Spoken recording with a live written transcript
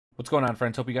What's going on,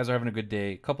 friends? Hope you guys are having a good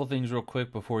day. Couple things real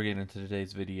quick before we get into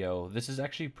today's video. This is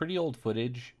actually pretty old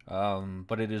footage,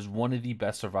 but it is one of the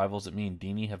best survivals that me and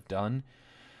Deanie have done.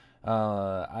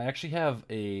 I actually have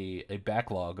a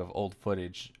backlog of old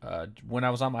footage. When I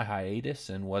was on my hiatus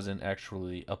and wasn't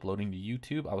actually uploading to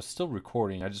YouTube, I was still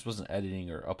recording. I just wasn't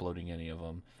editing or uploading any of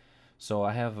them. So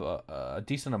I have a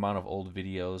decent amount of old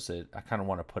videos that I kind of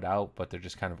want to put out, but they're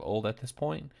just kind of old at this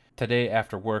point. Today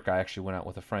after work, I actually went out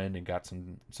with a friend and got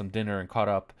some dinner and caught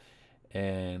up.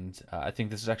 And I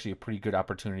think this is actually a pretty good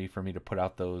opportunity for me to put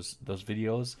out those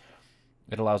videos.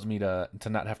 It allows me to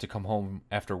not have to come home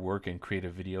after work and create a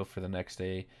video for the next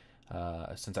day,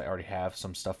 since I already have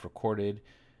some stuff recorded.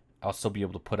 I'll still be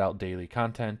able to put out daily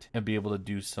content and be able to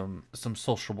do some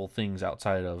sociable things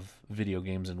outside of video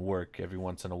games and work every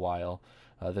once in a while.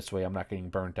 This way I'm not getting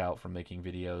burnt out from making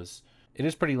videos. It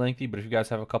is pretty lengthy, but if you guys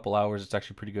have a couple hours, it's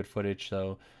actually pretty good footage.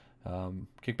 So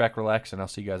kick back, relax, and I'll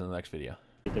see you guys in the next video.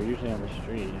 They're usually on the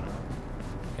street, you know?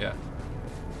 Yeah.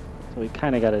 So we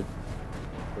kind of got to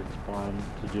spawn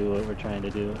to do what we're trying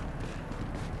to do.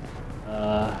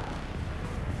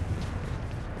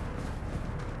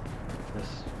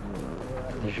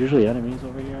 There's usually enemies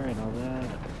over here and all that.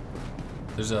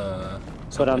 There's a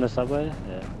Put on the subway?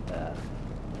 Yeah.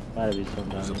 Might be some down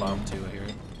There's a here. bomb too, I hear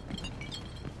it.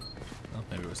 Oh,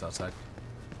 maybe it was outside.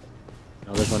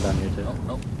 No, there's one down here too. Oh,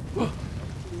 no.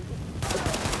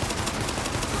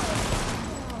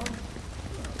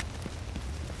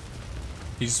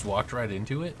 He just walked right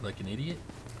into it like an idiot?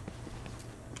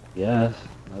 Yes,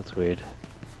 that's weird.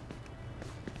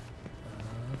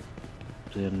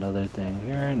 Do another thing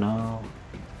here? No.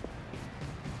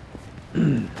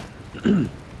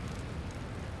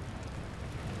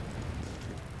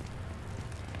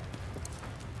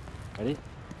 Ready?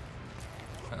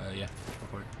 Yeah, go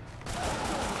for it.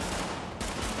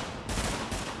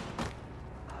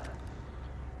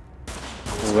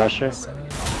 Rusher?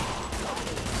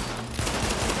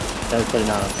 That's putting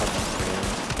out a fucking screen.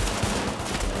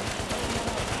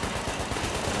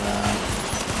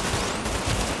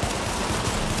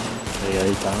 There you go,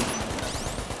 he's down.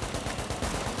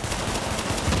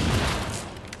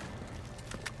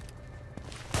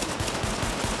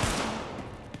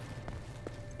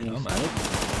 Oh, man.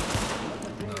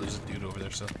 No, there's a dude over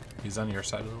there, so he's on your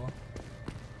side of the wall.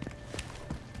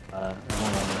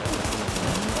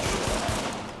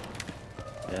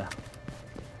 Yeah.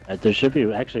 There should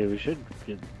be, actually, there's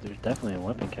definitely a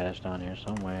weapon cache down here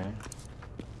somewhere.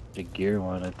 The gear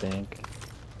one, I think.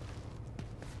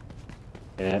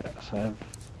 Yeah, so I've...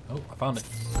 Oh, I found it.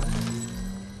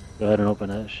 Go ahead and open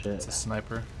that shit. It's a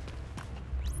sniper.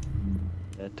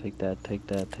 Yeah, take that.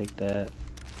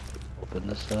 Open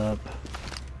this up.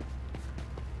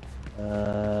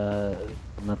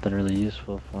 Nothing really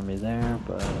useful for me there,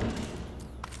 but...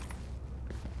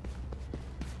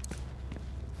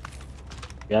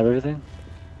 You have everything?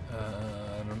 I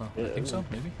don't know. Yeah. I think so,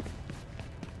 maybe.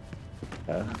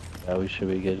 Yeah, we should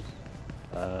be good.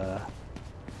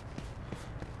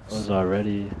 Was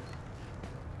already.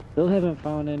 Still haven't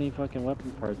found any fucking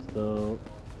weapon parts though.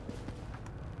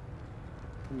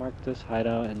 Mark this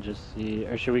hideout and just see,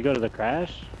 or should we go to the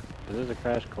crash? Cause there's a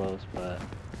crash close, but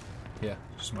Yeah,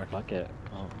 just mark it. fuck it.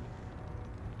 Oh.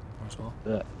 Might as well.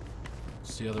 Yeah.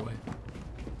 It's the other way.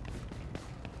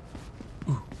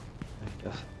 I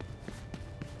guess.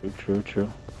 True.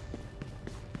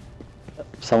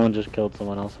 Someone just killed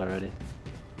someone else already.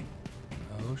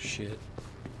 Oh, shit.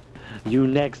 You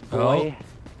next, boy.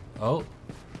 Oh.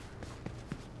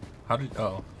 How did...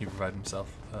 Oh, he revived himself.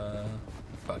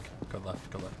 Fuck. Go left,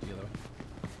 the other way.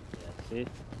 Yeah, see?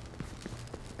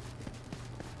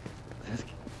 This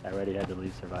guy already had to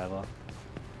leave survival.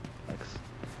 Thanks.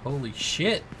 Holy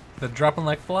shit! They're dropping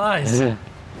like flies! No.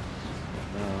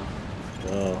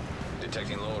 Go.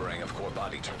 Detecting lowering of core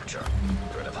body temperature.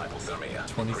 Threat of hypothermia.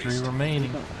 23 increased.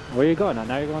 remaining. Where are you going?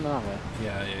 Now you're going the wrong way.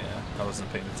 Yeah. I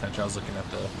wasn't paying attention. I was looking at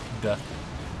the death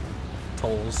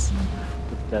tolls.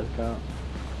 Death count.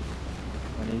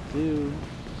 22.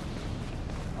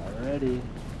 Already.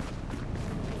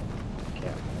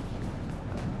 Okay.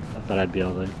 I thought I'd be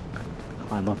able to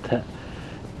climb up that.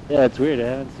 Yeah, it's weird. I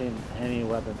haven't seen any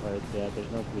weapon parts yet.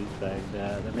 There's no police bags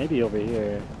yet. There may be over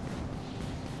here.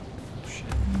 Oh, shit.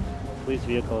 Police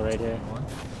vehicle right here. One.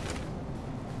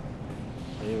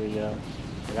 Here we go.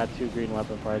 I got 2 green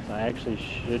weapon parts. I actually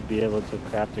should be able to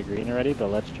craft a green already, but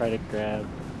let's try to grab...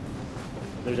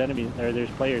 There's enemies, or there's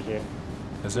players here.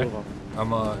 Is there? 2 of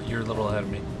them. You're a little ahead of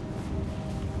me.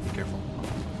 Be careful.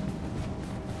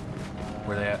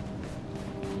 Where they at?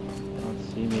 They don't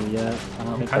see me yet. I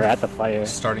don't I'm think kind they're of at the fire.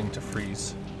 Starting to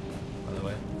freeze, by the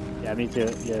way. Yeah, Yeah, me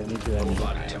too. Yeah, me too. Core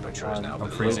body temperature is now I'm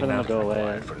below freezing the now. Go away.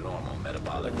 required for normal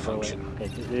metabolic Go away. function. Okay,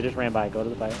 they just ran by. Go to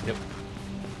the bike. Yep.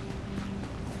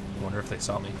 I wonder if they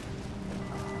saw me.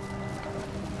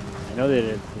 I know they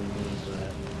didn't see me,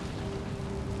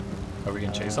 Are we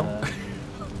gonna chase but... them?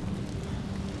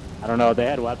 I don't know. They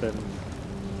had weapons.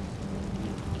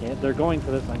 You can't. They're going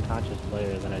for this unconscious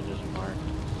player that I just marked.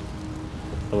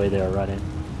 That's the way they were running.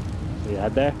 So you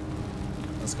head there?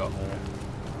 Let's go.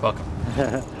 Welcome.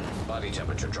 Body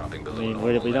temperature dropping I below mean,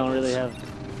 normal we don't really levels.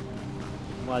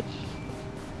 have much,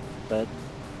 but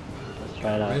let's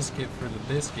try it out. Risk it for the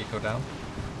biscuit. Go down.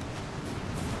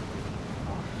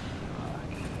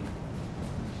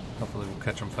 Hopefully we'll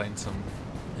catch them fighting some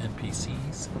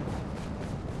NPCs.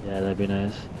 Yeah, that'd be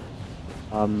nice.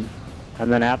 And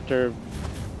then after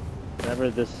whatever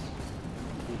this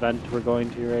event we're going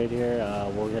to right here,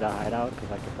 we'll get a hideout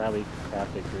because I could probably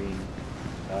craft a green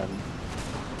gun.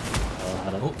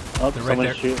 Oh, Oh, they're right someone's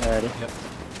there. shooting already. Yep.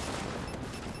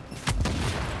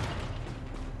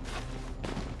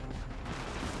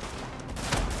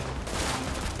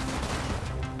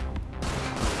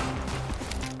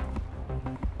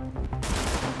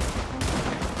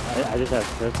 I just have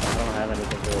Chris. I don't have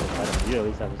anything to fight him. You at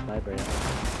least have a sniper.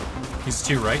 Yeah. He's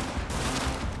to your right.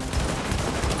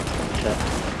 Shit.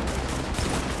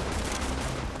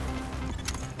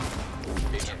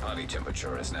 Agent body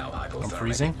temperature is now hypothermic. I'm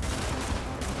freezing.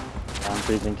 I'm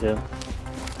freezing too.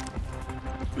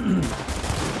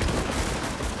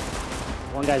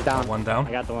 One guy's down. One down.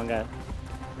 I got the one guy.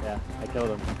 Yeah, I killed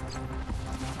him.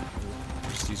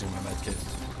 Just using my med kit.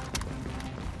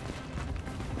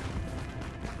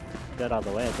 Dead all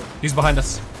the way. I think. He's behind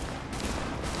us.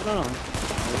 No.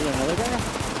 Is there another guy?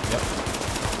 Yep.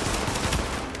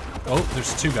 Oh,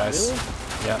 there's two guys.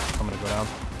 Really? Yeah, I'm gonna go down.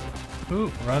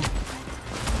 Ooh, run.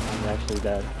 I'm actually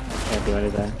dead. I can't do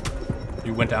anything.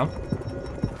 You went down?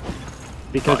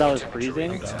 Because Body I was temperature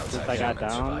freezing readings since outside I got human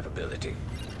down. survivability.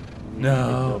 No.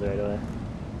 I killed right away.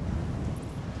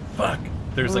 Fuck.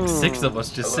 There's like 6 of us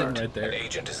just Alert. sitting right there. An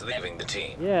agent is leaving the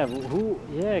team. Yeah, who?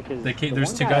 Yeah, because They came,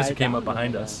 there's 2 guys who came up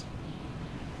behind us.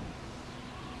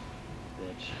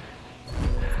 Bitch.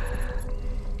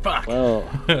 Fuck. Well,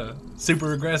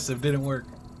 Super aggressive, didn't work.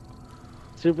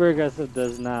 super aggressive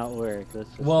does not work. Let's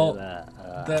just Well, say that.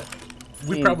 That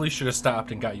we mean- probably should have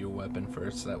stopped and got you a weapon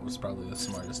first. That was probably the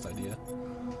smartest idea.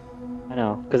 I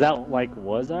know, because that like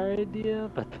was our idea,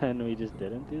 but then we just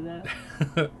didn't do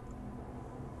that.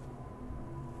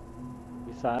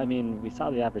 We saw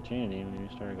the opportunity when we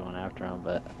started going after him,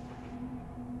 but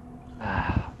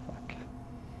fuck.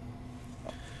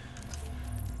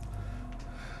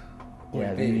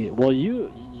 Yeah, well,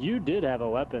 you did have a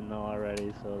weapon though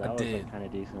already, so that was did. kind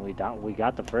of decent. We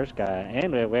got the first guy,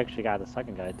 and we actually got the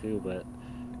second guy too, but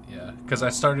Yeah, because I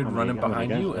started running I'm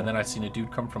behind against you, that. and then I seen a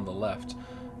dude come from the left,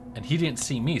 and he didn't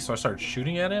see me, so I started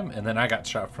shooting at him, and then I got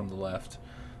shot from the left,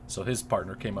 so his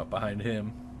partner came up behind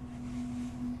him.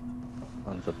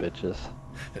 sons of bitches.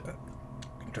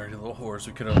 Dirty little whores.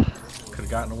 We could have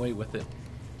gotten away with it.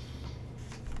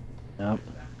 Yep.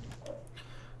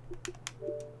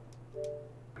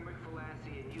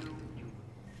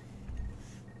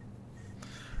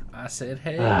 I said,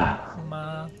 hey,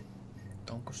 ma,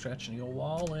 don't go stretching your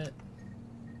wallet.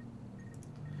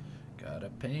 Gotta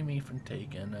pay me for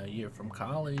taking a year from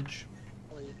college.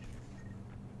 Alright,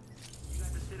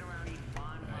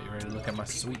 you ready to look at my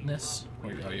sweetness?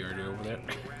 Are you already over there?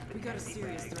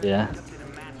 Yeah.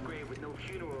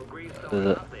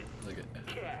 Look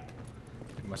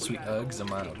at my sweet Uggs and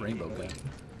my rainbow gun.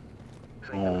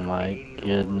 Oh my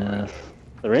goodness.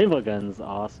 The rainbow gun's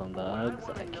awesome. The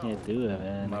Uggs, I can't do it,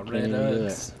 man. My I can't red even do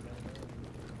Uggs. it.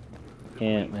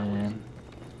 Can't, man.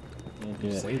 Can't do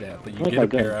You it. say that, but you Look get how a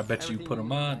pair, good. I bet you put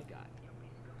them on.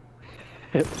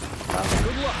 I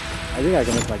think I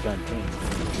can make my gun pink.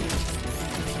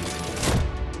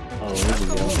 Oh, there we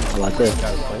go. How about this?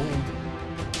 Got gold.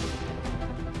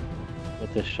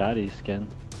 With this shoddy skin.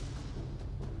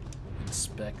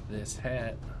 Inspect this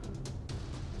hat.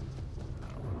 I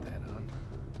don't want that on.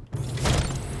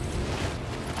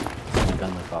 My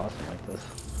gun looks awesome like this.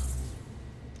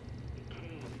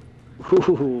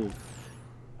 Ooh,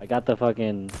 I got the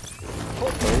fucking.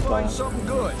 Find something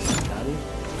good. Shoddy.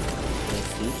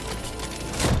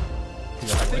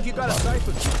 I think you got a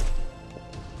cipher.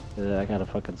 I got a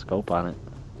fucking scope on it.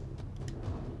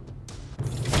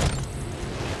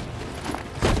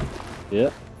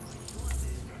 Yep.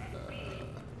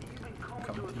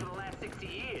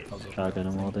 Shotgun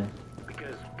him all day.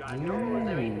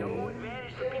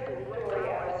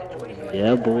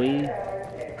 Yeah, boy.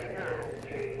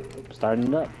 Starting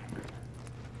it up.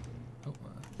 Oh,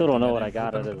 Still don't know And what then I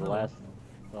got flip out it of the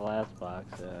up. last box.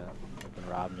 Fucking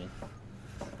robbed me.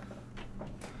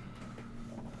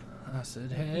 I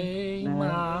said, hey, Nah.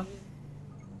 ma.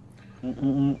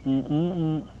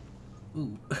 Mm-mm-mm-mm-mm.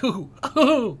 Ooh, ooh,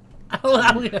 ooh.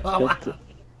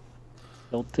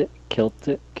 Killed it, killed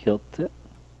it, killed it.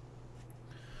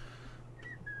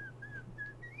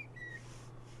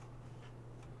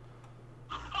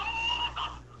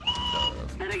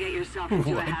 Better get yourself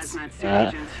into a hazmat suit,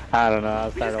 agent. I don't know, I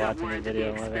We just started got watching the word that the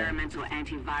video. experimental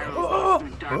antiviral in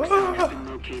the dark zone has been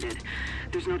located.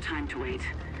 There's no time to wait.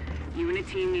 You and a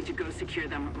team need to go secure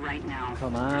them right now.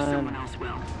 Come Or on. someone else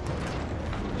will.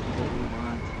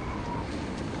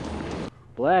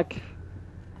 Black.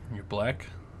 You're black.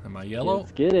 Am I yellow?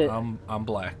 Let's get it. I'm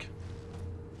black.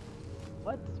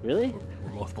 What? Really?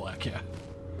 We're both black, yeah.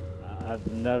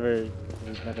 We've never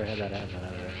had that happen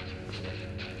ever.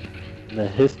 In the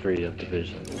history of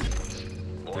Division.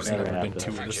 There's Never never been happened.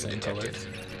 two of the same colors.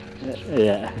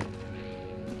 Yeah.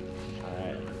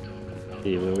 Alright.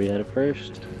 See where we headed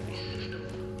first.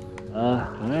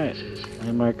 Alright.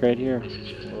 Landmark right here.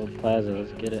 Old Plaza,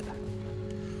 let's get it.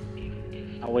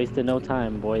 Not wasting no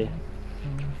time, boy.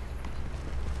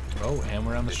 Oh, and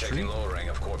we're on the Detecting street. lowering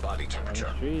of core body On temperature.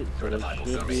 the street, so Threat of there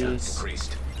should be... hypothermia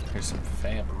increased. Here's some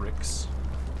fabrics.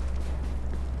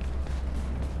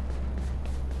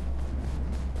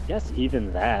 Guess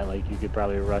even that, like, you could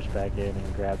probably rush back in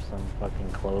and grab some fucking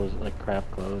clothes, like craft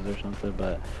clothes or something,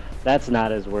 but that's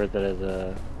not as worth it as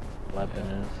a weapon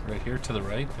is. Right here to the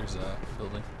right, there's a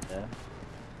building. Yeah.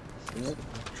 See it?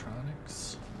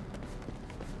 Electronics.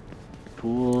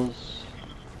 Tools.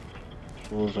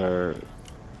 Tools are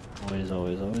always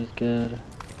good.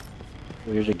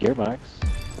 Oh, here's a gearbox.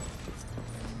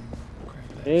 Grab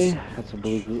that. Hey, got some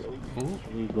blue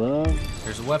Ooh, gloves.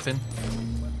 here's a weapon.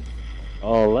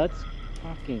 Oh, let's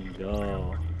fucking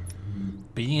go.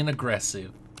 Being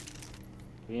aggressive.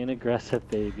 Being aggressive,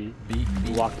 baby. Be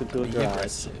Walked into a be garage.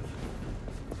 aggressive.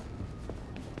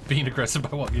 Being aggressive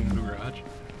by walking into a garage.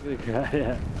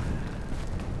 Yeah.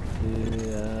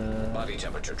 Yeah. Body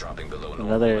temperature dropping below normal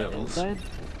Another levels. inside?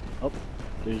 Oh,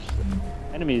 there's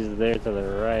enemies there to the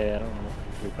right. I don't know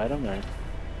if we fight them or...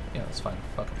 Yeah, that's fine.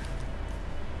 Fuck 'em.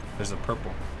 There's a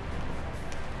purple.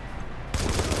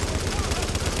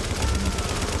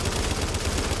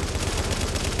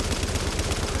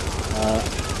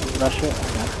 Russia?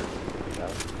 I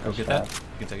got it. Go get that.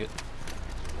 You can take it.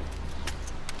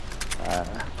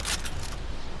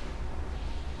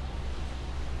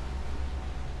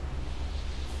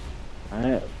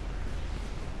 Alright.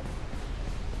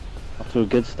 Off to a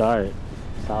good start.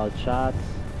 Solid shots.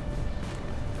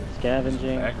 Good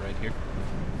scavenging. Bag right here.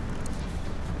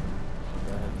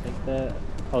 Take that.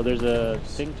 Oh, there's a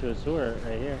thing to a sewer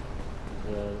right here.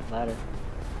 The ladder.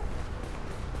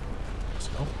 Let's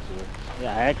go.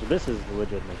 Yeah, actually, this is the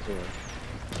legitimate sewer.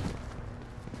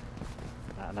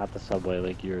 Not the subway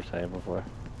like you were saying before.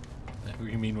 What do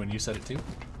you mean when you said it too?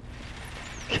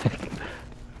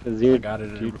 Because your got it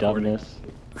in your recording. dumbness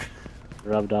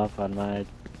rubbed off on my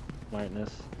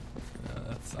smartness.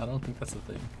 I don't think that's the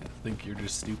thing. I think you're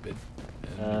just stupid.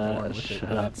 And you're born with it, shut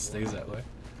and up. it stays that way.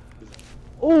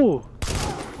 Ooh!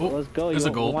 Oh, Let's go. there's a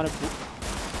goal. Wanna...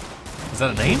 Is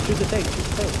that a name? Shoot the tank, shoot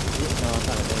the tank. No, it's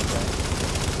not a tank, right?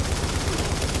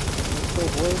 Let's go,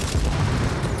 boy.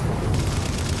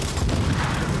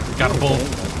 Got a bull. Tank.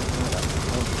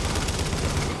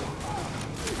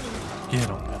 Get him.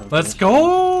 Got him Let's finished.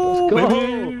 go, Let's go!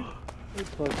 baby. Let's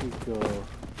fucking go.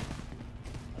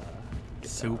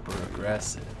 Super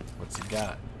aggressive. What's he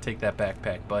got? Take that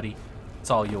backpack, buddy. It's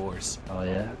all yours. Oh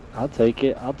yeah, I'll take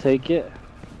it. I'll take it.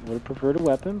 Would have preferred a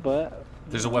weapon, but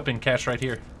There's a weapon cache right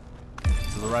here.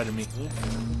 To the right of me.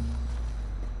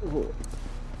 Ooh.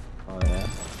 Oh yeah.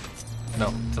 No,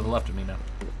 to the left of me now.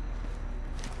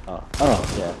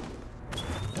 Oh yeah.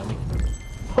 Dummy.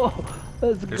 Oh,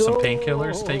 let's There's go. some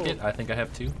painkillers. Take it. I think I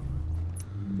have 2. Oh,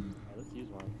 let's use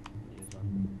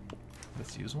one.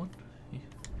 Let's use one.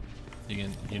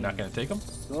 You're not gonna take them?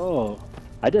 Oh,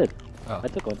 I did. Oh, I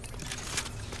took one.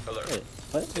 Alert. Wait,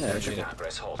 what? Yeah. Searching yeah.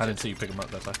 progress I halted. didn't see you pick them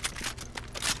up. That's why.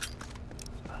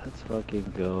 Let's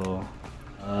fucking go.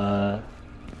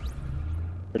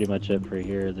 Pretty much it for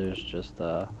here. There's just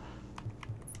there's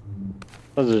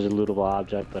a lootable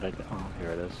object, but oh, here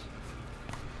it is.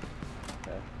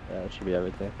 Okay, yeah, that should be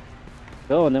everything.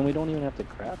 Oh, and then we don't even have to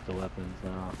craft the weapons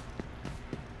now.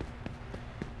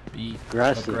 Be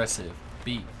Aggressive. aggressive.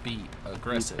 Be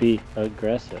aggressive. Be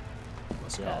aggressive.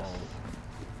 Let's Yes.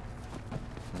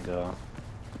 go. Go.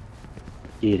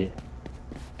 Eat it.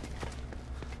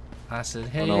 I said, I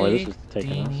hey, don't know where this is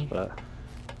taking Deanie, us, but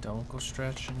don't go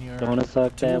stretching your don't wanna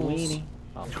suck that tools. weenie.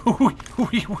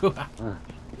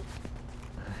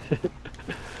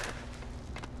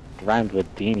 Rhymed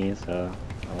with Dini, so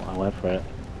I went for it.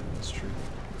 That's true.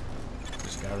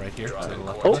 This guy right here. To the Dropping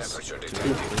left core of us. temperature Two,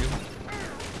 detected. three.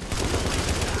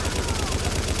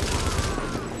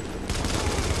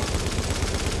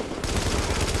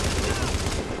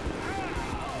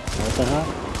 What the hell?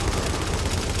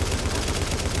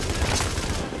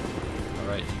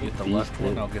 Alright, you get the Beast left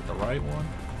one, it. I'll get the right one.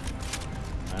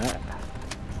 Alright.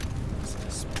 What's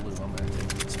this blue? I'm gonna take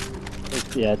this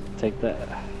blue. Yeah, take that.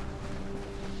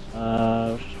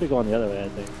 Should we go on the other way, I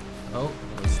think. Oh,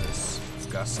 what's this? It's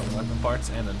got some weapon parts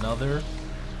and another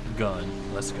gun.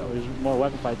 Let's go. Oh, there's more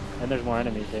weapon fights, and there's more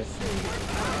enemies here.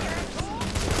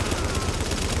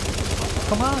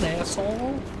 Come on,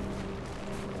 asshole!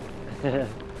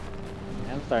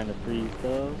 I'm starting to freeze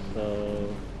though,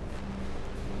 so...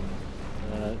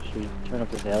 should we turn up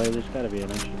this alley? There's gotta be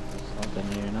an entrance or something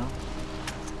here, no?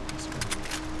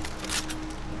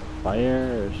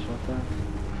 Fire or something?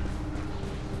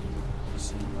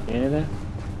 See, Anything?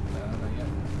 not yet.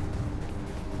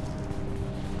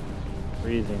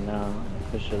 Freezing now,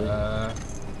 officially.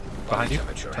 Behind you.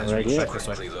 Temperature Turn has right reached here?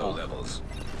 critically low Oh. levels.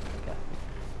 Okay.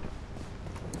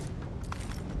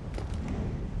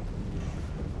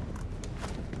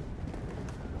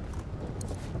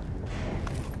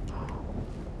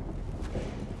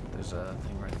 There's a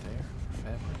thing right there for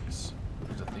fabrics.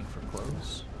 There's a thing for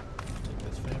clothes. Take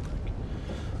this fabric.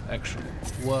 Actually,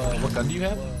 what gun do you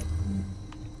have?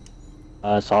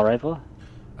 Assault rifle?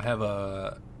 I have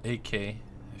a AK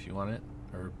if you want it,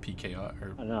 or PKR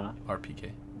or Oh, no.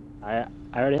 RPK. I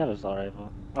already have an assault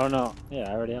rifle. Oh no, yeah,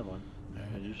 I already have one.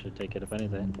 Alright. You should take it if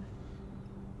anything.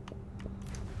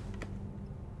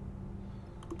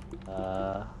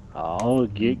 Oh,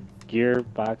 gear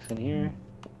box in here.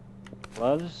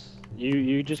 Gloves?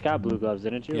 You just got blue gloves,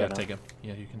 didn't you? Yeah, or no? take them.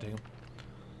 Yeah, you can take them.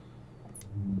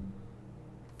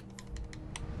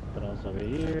 What else over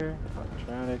here?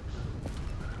 Electronics.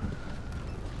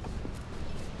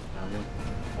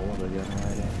 Hold again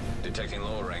already. Detecting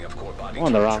lowering of core body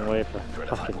Going the wrong temperature. way for Threat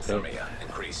of fucking sake. hypothermia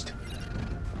increased.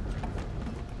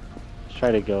 Let's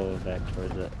try to go back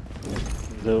towards it.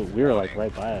 So we were like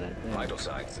right by it, I think. Vital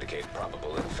signs indicate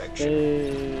probable infection.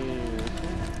 Hey.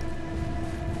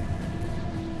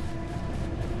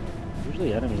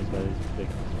 Usually enemies by these big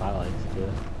spotlights too.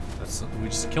 That's we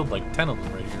just killed like 10 of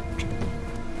them right here.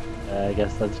 I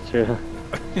guess that's true.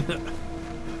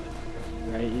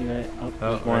 Right, you right. Oh,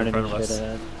 Oh, there's more right in front enemy of shit us.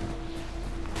 ahead.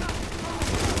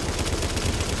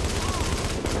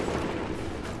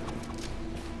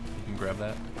 You can grab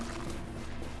that.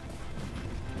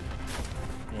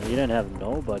 Yeah, you didn't have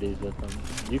no buddies with them.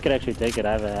 You could actually take it.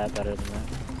 I have a hat better than that.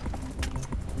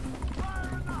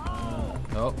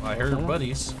 Oh, I heard Uh-huh.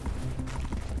 buddies.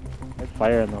 There's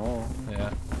fire in the hole.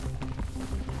 Yeah.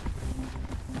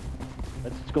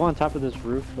 Let's go on top of this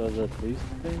roof of the police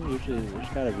thing. Usually there's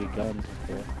gotta be guns up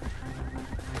there.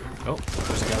 Oh,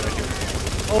 there's a guy right here.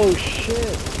 Oh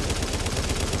shit!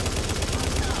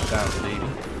 Down, baby.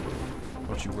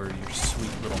 Don't you worry, your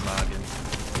sweet little noggin.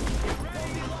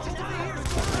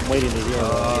 I'm waiting to hear.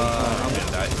 I'm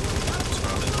gonna die.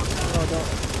 Surrounded. No, don't.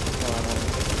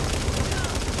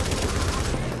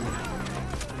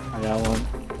 I got one.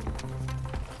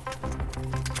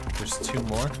 There's 2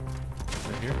 more.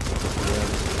 Right here.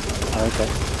 Oh, okay.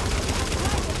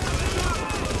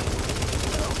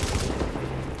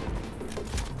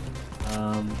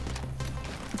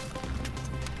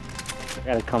 I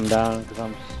gotta come down because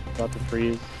I'm about to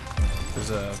freeze. There's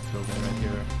a building right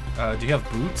here. Do you have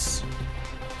boots?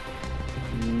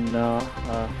 No,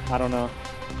 I don't know.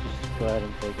 Just go ahead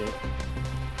and take it.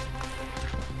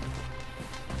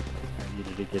 I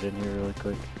needed to get in here really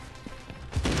quick.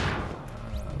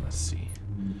 Let's see.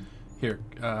 Here,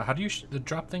 how do you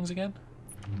drop things again?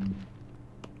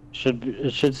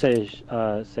 It should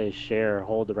say share or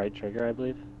hold the right trigger, I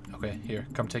believe. Okay, here,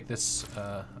 come take this.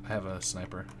 I have a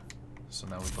sniper. So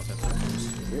now we both have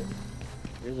those.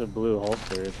 Here's a blue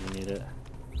holster if you need it.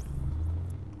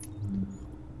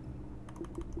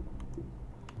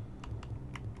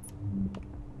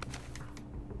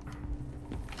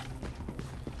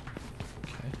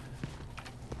 Okay.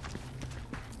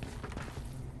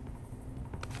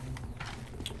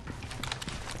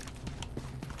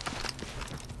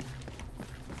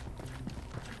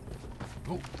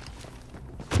 Oh.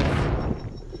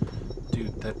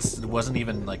 Dude, it wasn't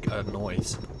even like a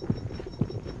noise.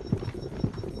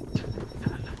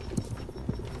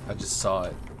 I just saw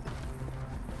it.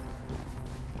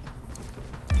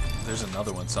 There's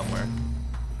another one somewhere.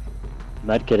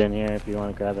 Medkit in here if you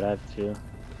want to grab it. I have two. Yeah, I'm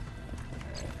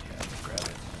gonna grab it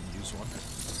and use one.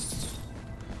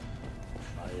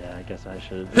 guess I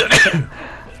should.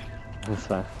 That's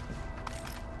fine.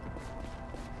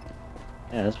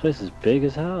 Yeah, this place is big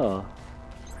as hell.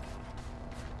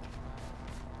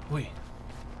 Wait.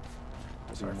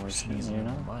 Sorry more for shit sneezing here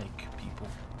on now. the mic, people.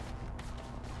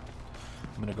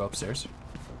 I'm gonna go upstairs.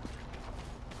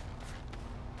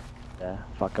 Yeah,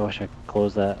 fuck, I wish I could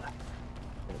close that.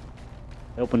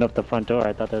 I opened up the front door,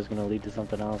 I thought that was gonna lead to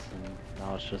something else, and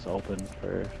now it's just open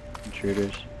for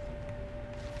intruders.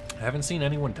 I haven't seen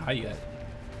anyone die yet.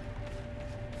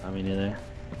 I mean, either.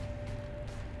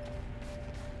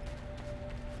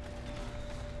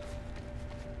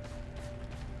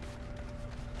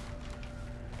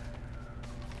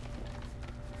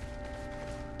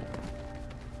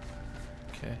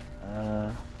 Okay, I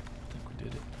I think we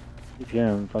did it. keep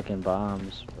hearing fucking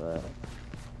bombs, but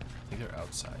I think they're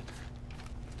outside.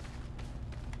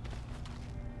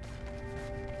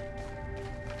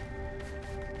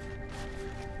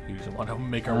 You don't want to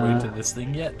make our way to this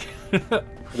thing yet?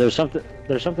 there's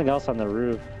something else on the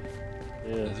roof.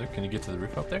 Yeah. Is there? Can you get to the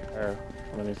roof up there? Or,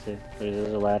 let me see.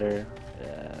 There's a ladder.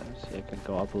 Yeah, see, I can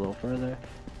go up a little further.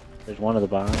 There's one of the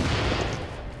bombs.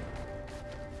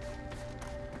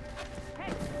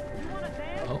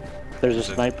 Oh, There's a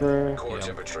sniper. Core Yeah.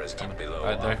 temperature is deep below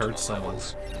I heard optimal someone.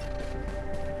 levels.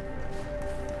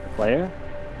 Player?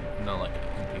 No, like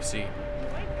an NPC.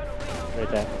 Right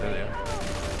there. There they are.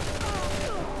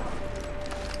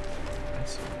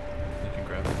 Nice. You can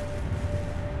grab it.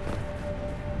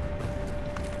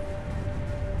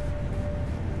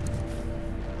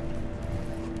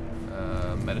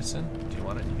 Medicine? Do you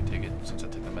want it? You can take it since I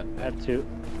took the med. I have two.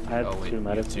 I have Oh, wait, two you have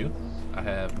medicines. two? I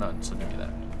have none, so give me that.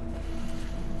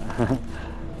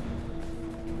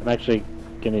 I'm actually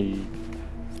gonna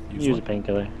use a one?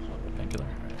 painkiller. Painkiller?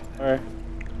 Or,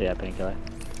 yeah, painkiller.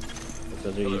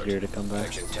 Those are Alert. easier to come by.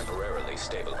 Action temporarily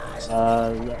stabilized.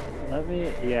 Let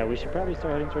me. Yeah, we should probably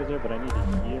start heading towards there, but I need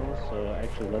to heal. So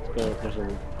actually, let's go. There's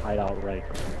a hideout right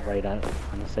on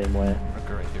the same way. I'll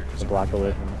go right here because A block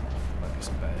away from it. might be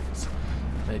some bags.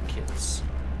 Med kits.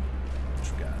 What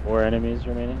you got? 4 enemies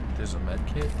remaining. There's a med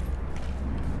kit.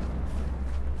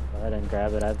 Go ahead and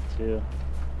grab it. I have 2.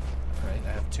 Alright, I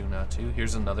have 2 now too.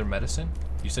 Here's another medicine.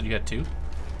 You said you had 2?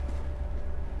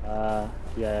 Yeah,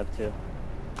 I have 2. Okay,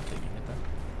 you can get that.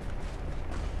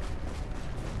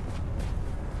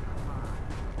 Oh,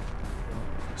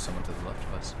 there's someone to the left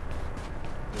of us.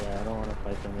 Yeah, I don't want to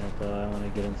fight them yet though. I want to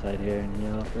get inside here and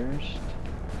heal first.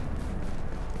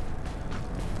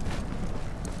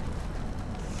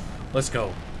 Let's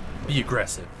go. Be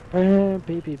aggressive.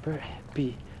 Baby,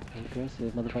 be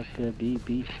aggressive, motherfucker. Be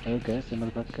aggressive,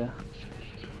 motherfucker.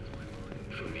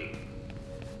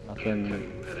 Nothing.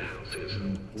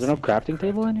 Is there no crafting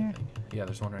table in here? Yeah,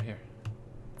 there's one right here.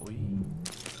 Boy.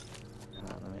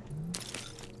 Hold on, let me-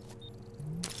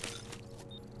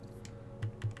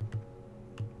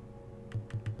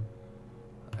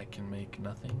 I can make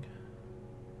nothing.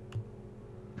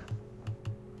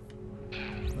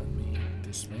 Let me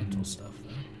dismantle stuff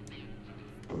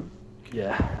then.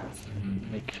 Yeah.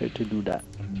 Make sure to do that.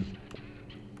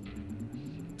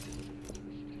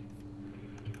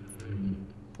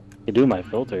 I can do my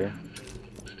filter.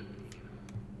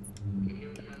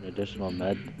 Additional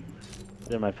med.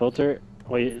 Is my filter?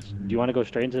 Wait, do you want to go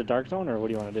straight into the dark zone, or what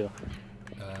do you want to do?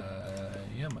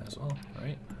 Yeah, might as well,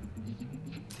 right?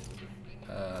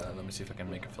 Let me see if I can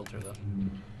make a filter though.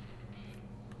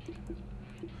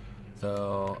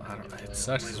 Though, I don't know, it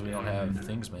sucks because we don't have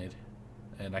things made.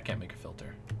 And I can't make a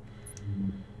filter.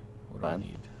 What do I Fine.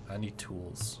 need? I need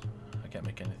tools. I can't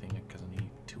make anything because I need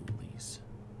toolies.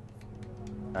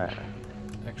 Alright.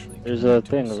 Actually, There's can I a make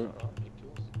thing. tools?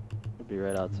 It'll be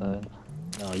right outside.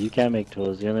 No, you can't make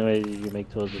tools. The only way you make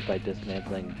tools is by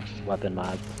dismantling weapon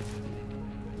mods.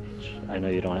 Which I know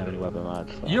you don't have any weapon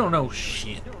mods. So. You don't know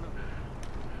shit.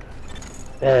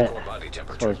 Eh. Core body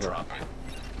temperature Close one. drop.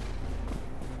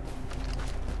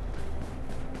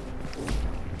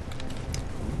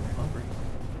 Hungry.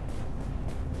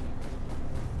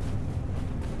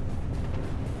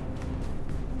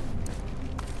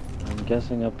 I'm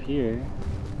guessing up here.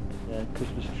 Yeah,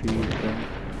 Christmas tree thing.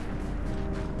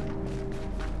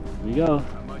 Here we go.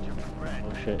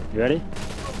 Oh shit. You ready?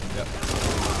 Yep.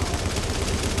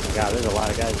 God, there's a lot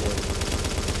of guys here.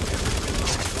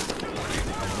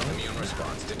 Immune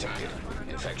response detected.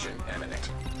 Infection imminent.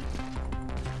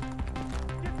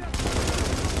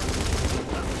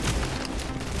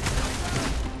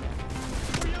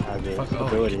 God, Fuck, the oh, you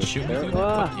ability can is shoot me through terrible.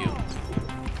 that? Fuck you.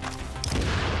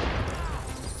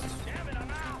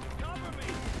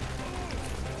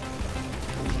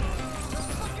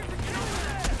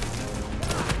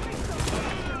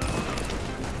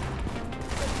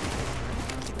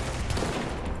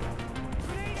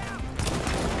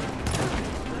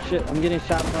 shit, I'm getting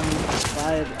shot from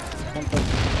side. Something.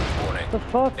 Warning. What the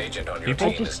fuck? Agent on your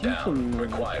People? team is just used down. them.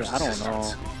 Requires I don't know.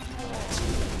 assistance.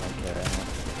 Okay.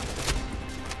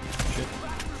 Shit.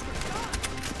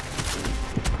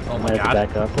 Oh I my might have to god.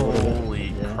 back up a little bit. Holy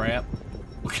Yeah. crap.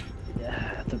 Yeah, I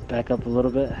have to back up a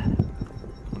little bit. I'm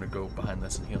gonna go behind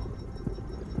this and heal.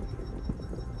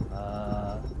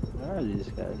 Where are these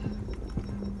guys?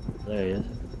 There he is.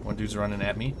 One dude's running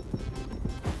at me.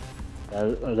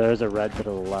 There's a red to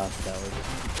the left. That was.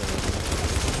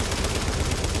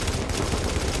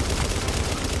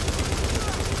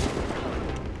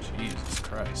 Jesus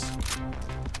Christ.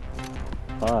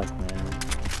 Fuck, man.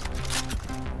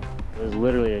 There's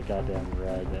literally a goddamn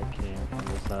red that came from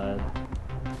the side.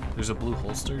 There's a blue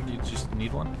holster. Do you just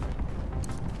need one?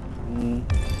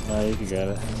 No, you can grab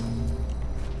it.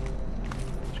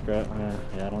 Just grab.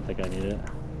 Yeah, I don't think I need it.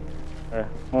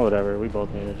 Well, whatever. We both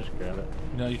need it. Just grab it.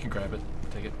 No, you can grab it.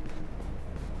 Take it.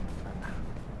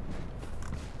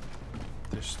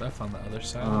 There's stuff on the other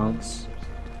side of this.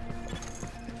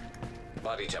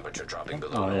 Body temperature dropping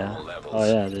below Oh yeah. normal levels. Oh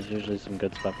yeah. There's usually some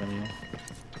good stuff in here.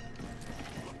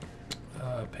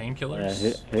 Painkillers.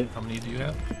 Yeah, hit. How many do you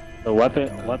have? The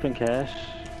weapon cache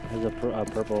is a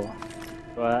purple.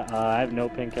 But I have no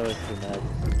painkillers to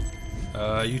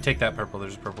meds. You take that purple.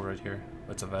 There's a purple right here.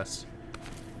 That's a vest.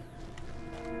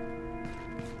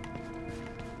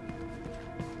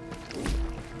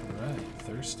 Alright,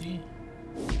 thirsty?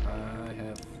 I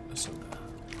have a soda.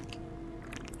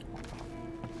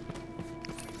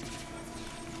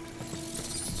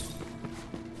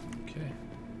 Okay.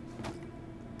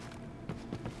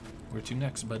 Where to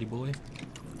next, buddy boy?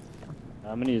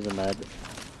 I'm gonna use a med.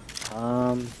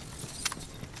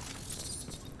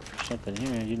 Something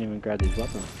here. You didn't even grab these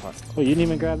weapons. Oh, you didn't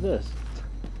even grab this.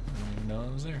 No,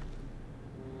 it was there.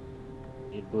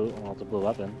 Need blue. Well, it's a blue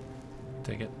weapon.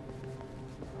 Take it.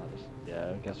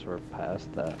 Yeah, I guess we're past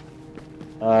that.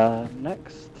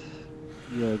 Next,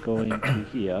 you're going to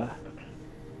here.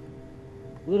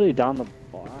 Literally down the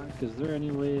block. Is there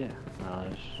any way? No,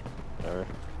 whatever.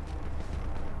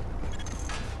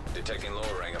 Detecting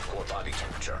lowering of core body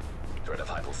temperature. Threat of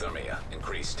hypothermia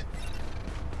increased.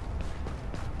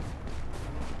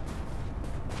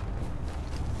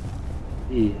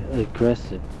 Be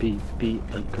aggressive. Be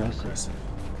aggressive.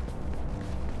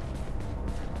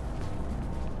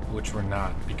 Which we're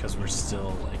not, because we're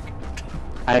still like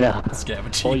I know.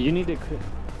 scavenging. Well, you need to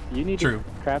True. to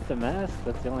craft a mask.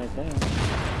 That's the only thing.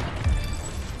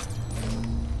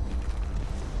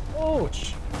 Oh,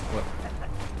 what?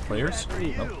 Players? Oh.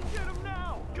 Get him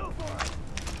now! Go for it!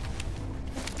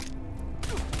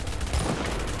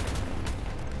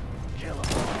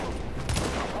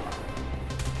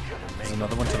 There's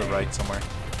another one to the right somewhere.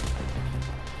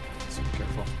 So be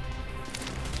careful.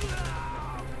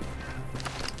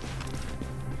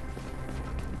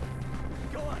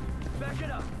 Go on, back it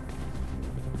up.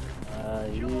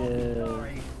 He is.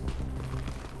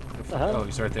 What the hell? Oh,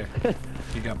 he's right there.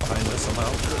 He got behind us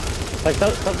somehow. Like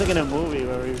something in a movie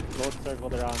where we both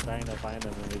circled around trying to find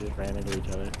him and we just ran into each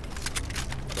other.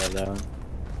 Grab that one.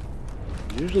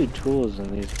 Usually tools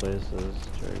in these places.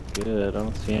 Very good. I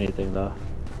don't see anything though.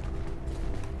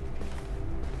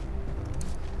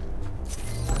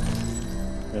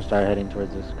 I'm gonna start heading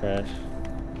towards this crash.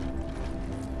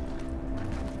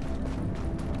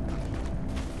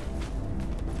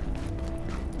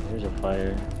 There's a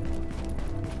fire.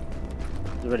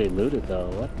 It's already looted though.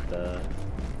 What the?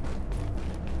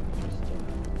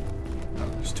 Oh,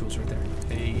 there's tools right there.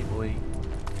 Hey, boy.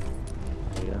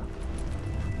 There you go.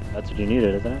 That's what you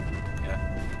needed, isn't it? Yeah.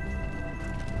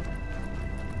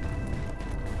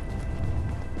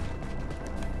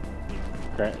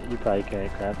 You probably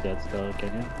can't craft that still,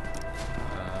 can you? I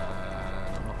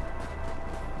don't know.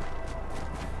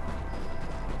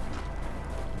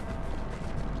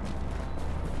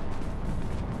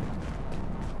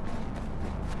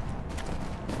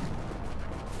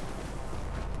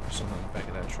 There's something in the back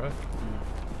of that truck.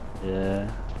 Yeah.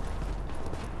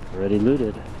 Already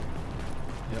looted.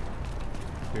 Yep.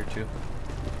 Here too.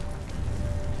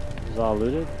 It's all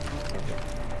looted?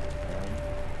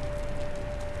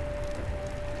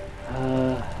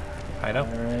 Hideout?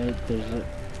 Alright, there's a...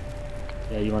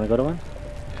 Yeah, you wanna go to one?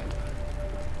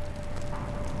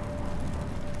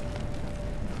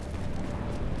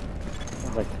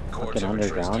 Sounds like Core fucking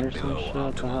temperature is underground or dipped some below shit.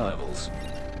 What the optimal hell? levels.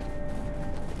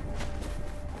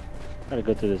 Gotta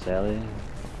go through this alley.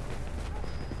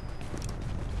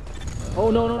 Oh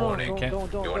no no no! Warning,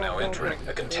 Don't, you are now don't, entering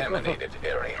a contaminated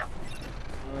area.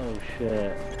 Oh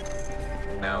shit.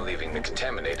 Now leaving the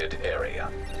contaminated area.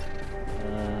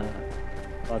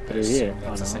 About I through assume here. Oh no,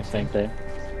 that's the same same thing.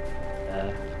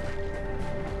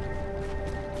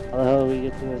 How the hell do we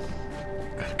get to this?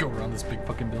 Gotta go around this big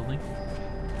fucking building.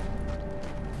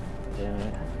 Damn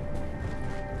it.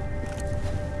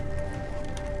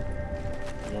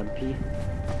 The MP?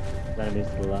 Enemies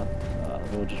to the left.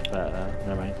 We'll just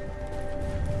never mind.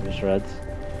 Just reds.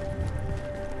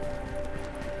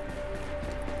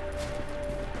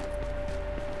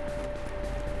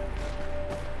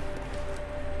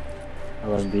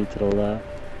 LMB to the left.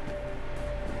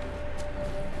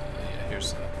 Yeah,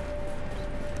 here's the.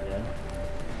 Yeah.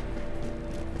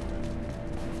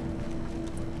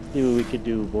 See what we could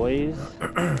do, boys.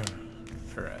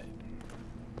 Alright.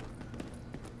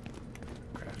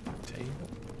 Crafting table.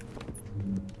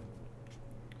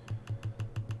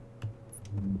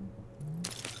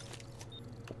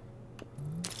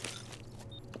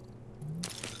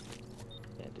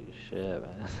 Can't do shit,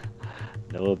 man.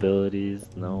 No abilities,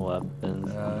 no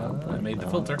weapons. Nothing, I made the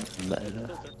filter.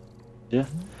 Yeah.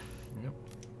 Yep.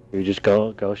 We just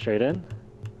go straight in.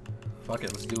 Fuck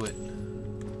it, let's do it.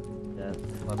 Yeah.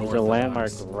 There's a Unorthodox.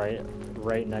 landmark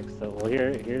right next to. Well,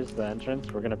 here's the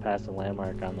entrance. We're gonna pass a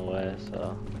landmark on the way, so.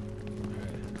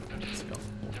 Alright, let's go.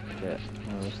 Yeah.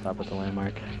 We'll stop at the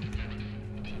landmark.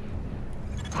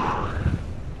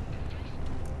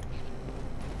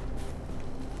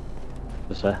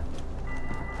 This way.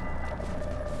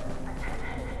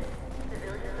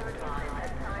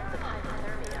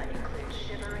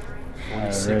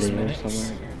 Six Already here minutes.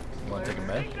 somewhere. Wanna take a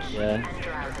med? Yeah.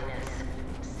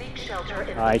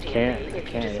 I can't,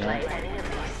 yeah.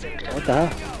 What the hell?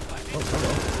 Oh,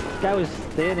 hello. This guy was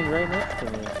standing right next to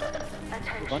me.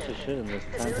 There's a bunch of shit in this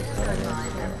tent.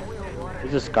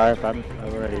 There's a scarf. I'm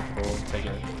already full. Take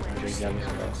it. I'm gonna grab this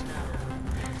scarf.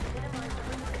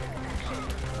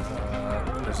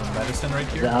 There's a medicine right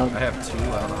here. Down. I have two. I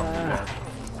don't know how many you have.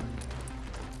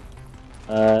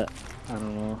 I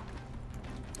don't know.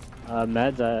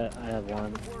 Meds, I have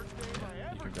one. You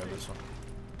can grab this one.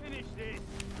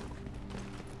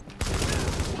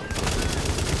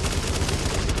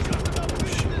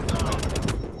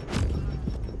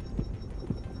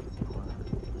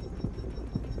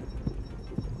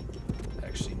 I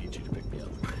actually need you to pick me up.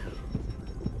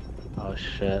 Oh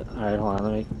shit. Alright, hold on,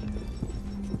 let me.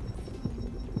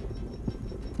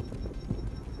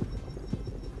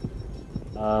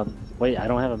 Wait, I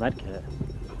don't have a med kit.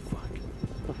 Oh fuck.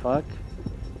 What the fuck?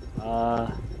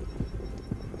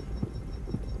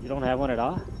 You don't have one at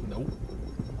all? Nope.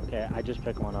 Okay, I just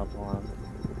picked one up. Hold on.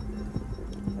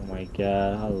 Oh my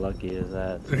god, how lucky is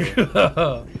that?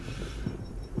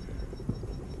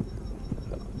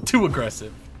 Too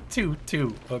aggressive. Too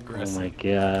Oh aggressive. my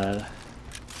god.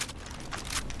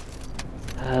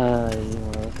 Ah, you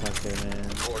motherfucker, man.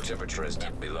 Core temperature is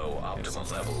below optimal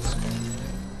levels.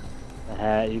 The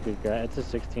hat, you could grab. It's a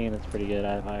 16, it's pretty good.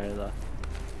 I have higher though.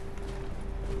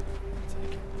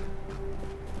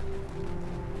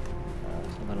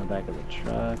 Something on the back of the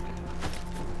truck.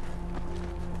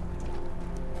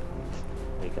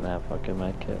 Taking that fucking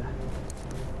med kit.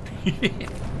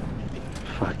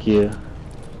 Fuck you.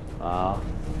 Wow.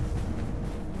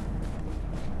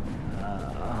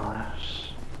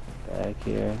 Back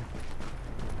here.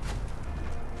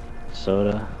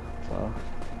 Soda. That's all.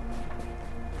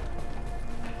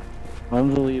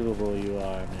 Unbelievable you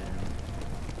are, man.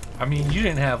 I mean, you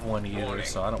didn't have one either,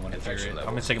 so I don't want to figure it. I'm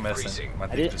gonna take a medicine. Increasing. My I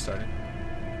thing did- just started.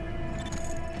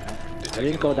 I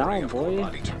didn't go down, boy.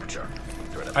 Body temperature.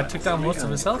 I took down most of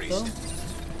his health, though.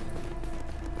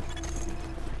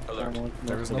 Alert.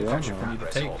 There was no pressure for me to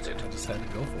take. I just had to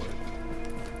go for it.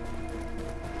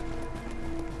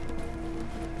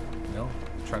 No,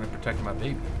 I'm trying to protect my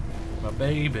baby. My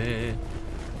baby.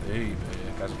 Baby.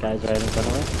 Guys right in front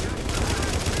of us.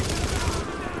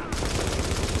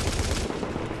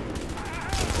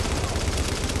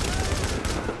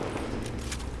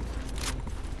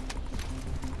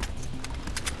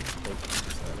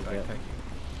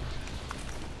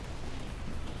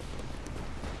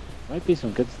 Might be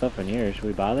some good stuff in here. Should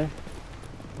we bother?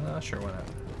 Sure, why not?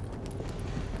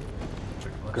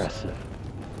 Check the left Aggressive.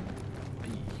 side.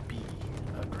 Be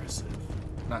aggressive.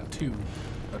 Not too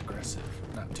aggressive.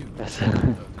 Not too Aggressive.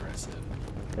 aggressive.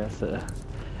 Aggressive.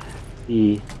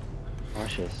 Be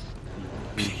cautious.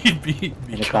 Be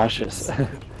And cautious.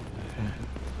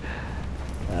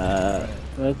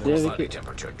 Let's see if we Body can.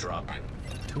 temperature drop.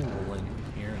 Tool in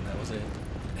here, and that was it.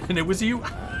 And it was you.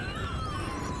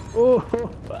 Oh!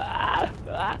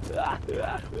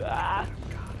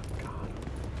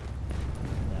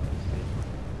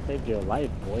 Saved your life,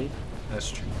 boy. That's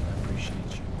true. I appreciate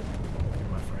you. You're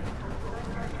my friend.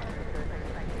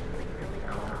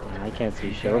 Man, I can't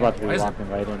see shit. We're about to Why be is it walking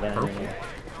right into purple? enemy.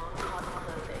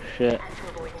 Shit. To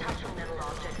avoid touching metal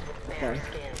objects with bare Okay.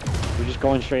 skin. We're just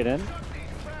going straight in?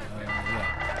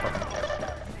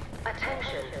 Yeah.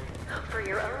 Attention. For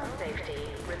your own safety,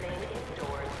 remain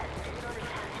indoors and do not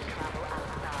attempt to travel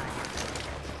outside.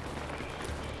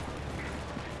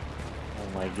 Oh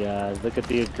my god, look at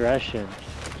the aggression.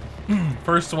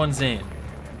 First one's in.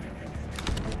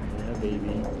 Yeah,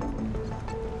 baby.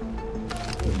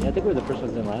 Yeah, I think we were the first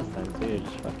ones in last time too.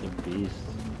 Just fucking beast.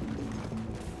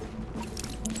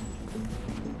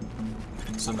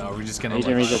 So now we're just gonna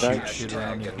Agent like, Reader Dark. shoot shit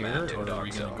around in here, or are we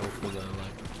gonna go for the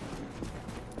like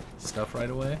stuff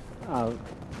right away?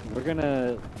 We're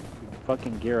gonna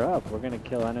fucking gear up. We're gonna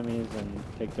kill enemies and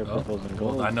take their purples and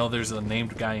golds. Well, I know there's a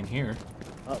named guy in here.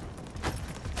 Oh.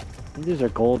 These are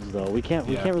golds though. We can't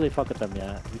Yeah. really fuck with them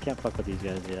yet. We can't fuck with these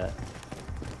guys yet.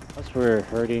 Plus we're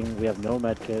hurting. We have no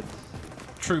med kits.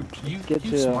 True. You Get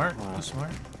you to- smart. wow. You smart.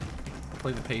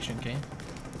 Play the patient game.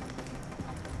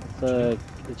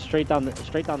 It's straight down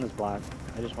this block.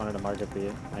 I just wanted to mark it for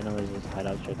you. I know there's this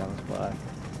hideout straight down this block.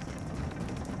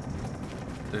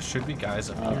 There should be guys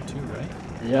up here too, right?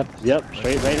 Yep.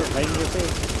 Straight right in your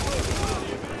face.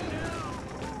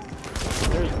 If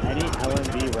there's any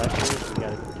LMB rushers, we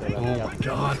gotta kill them. Oh Yep. my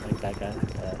god. Like that guy.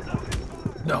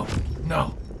 Yeah. No.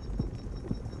 No.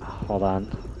 Hold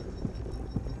on.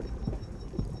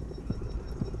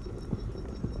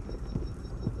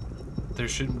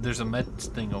 There's a med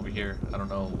thing over here. I don't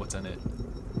know what's in it.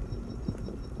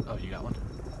 Oh, you got one?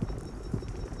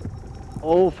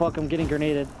 Oh fuck, I'm getting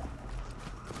grenaded.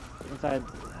 Inside.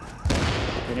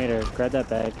 Grenader, grab that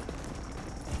bag.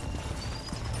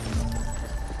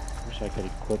 Wish I could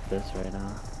equip this right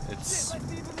now. It's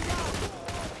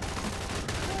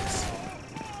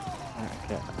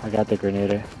Okay, I got the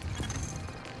grenader.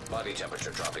 Body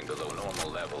temperature dropping below normal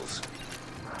levels.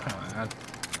 come on.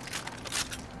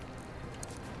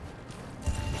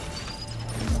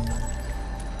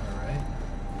 Alright.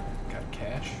 Got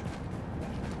cash.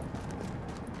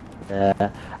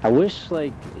 Yeah, I wish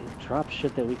like it dropped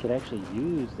shit that we could actually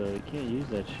use though. We can't use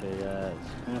that shit yet.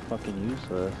 It's kind of fucking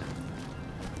useless.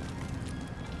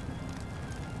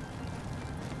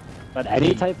 But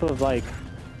any type of like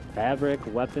fabric,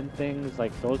 weapon things,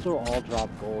 like those will all drop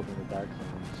gold in the dark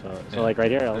zone. So Yeah, like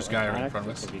right here, there's a guy right in Onyx, front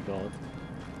of this us. would be gold.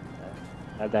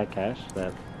 Yeah. Have that cash.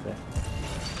 That.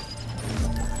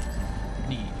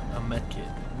 Need a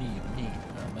medkit. Need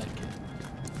a medkit.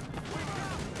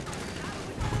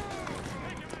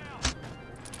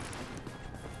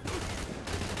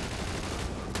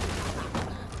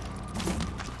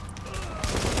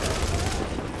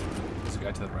 There's a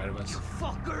guy to the right of us.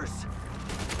 Fuckers!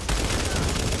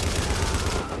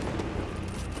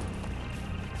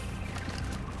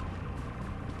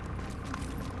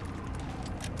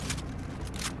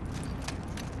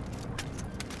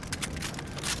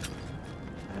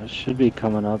 It should be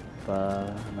coming up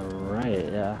on the right.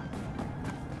 Yeah.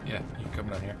 Yeah, you can come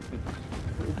down here.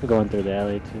 We're going through the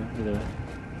alley too. Either way.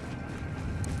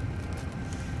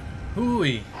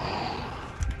 Hooey!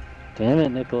 Damn it,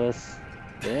 Nicholas.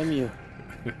 Damn you.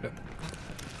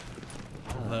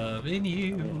 Loving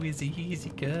you is easy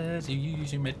cause you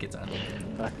use your medkits on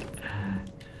Fuck.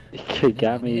 You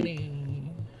got me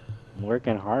me.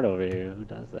 working hard over here. Who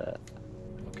does that?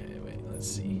 Okay, wait, let's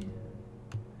see.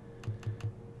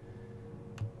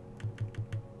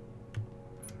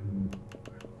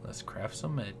 Let's craft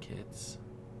some medkits.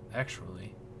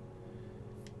 Actually,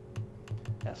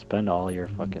 Yeah, spend all your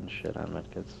fucking shit on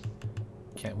medkits.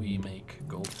 can't we make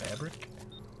gold fabric?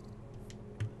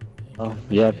 Oh,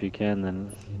 yeah, if you can,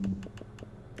 then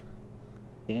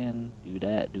can do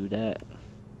that. Do that.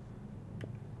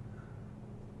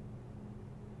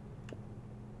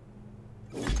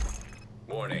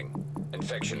 Warning.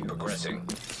 Infection progressing.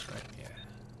 That's right, yeah.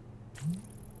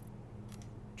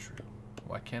 True.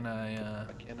 Why can't I,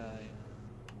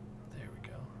 There we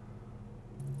go.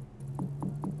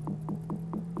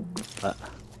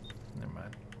 Never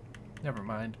mind. Never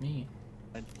mind me.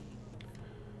 Let's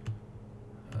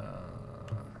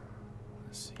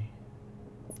see.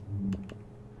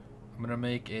 I'm gonna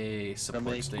make a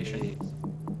support station.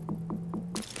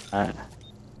 Alright.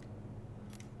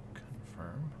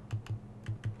 Confirm.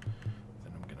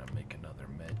 Then I'm gonna make another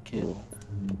med kit. Cool.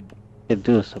 Could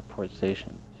do a support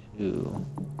station too.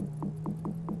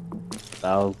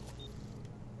 I'll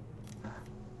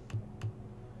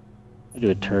do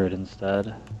a turret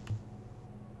instead.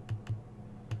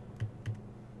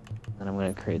 And I'm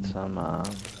gonna create some med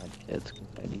kits because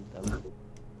I need them.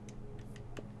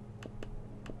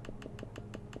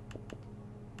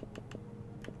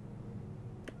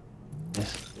 I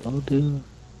still do.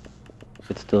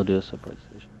 Could still do a support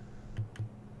station.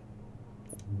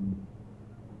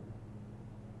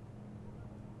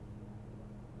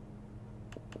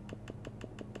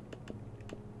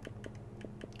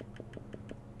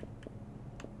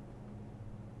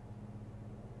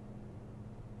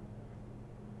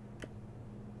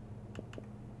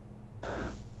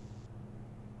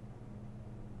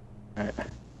 Alright.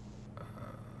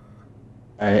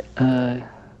 Alright,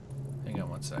 Hang on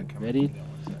one sec. ready?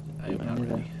 I am not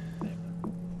ready.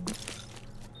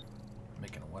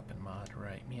 Making a weapon mod,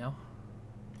 right? Meow.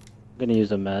 I'm gonna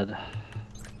use a med.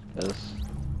 Because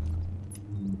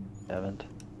I haven't.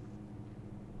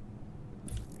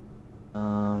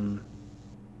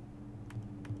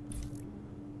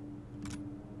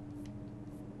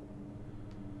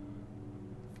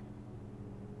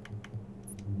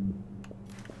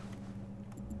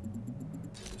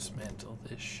 Dismantle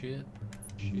this shit.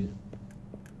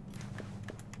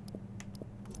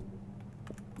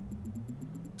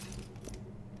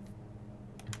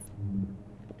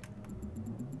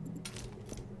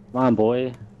 Come on,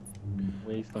 boy.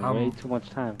 Wasting way too much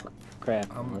time. Crap.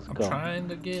 Let's I'm go. trying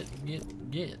to get.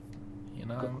 You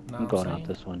know, I'm going out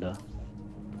this window.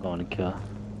 I'm going to kill.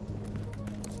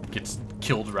 Gets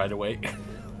killed right away.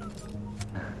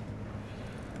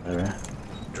 Whatever.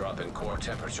 Drop in core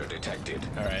temperature detected.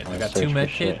 Alright, I Let's got search 2 for med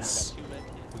shit. kits.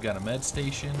 We got a med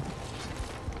station.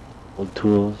 Old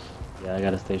tools. Yeah, I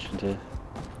got a station too.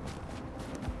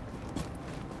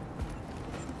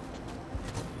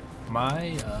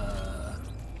 My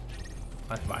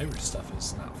virus stuff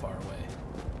is not far away.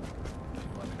 If you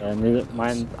wanna go Yeah, grab neither those.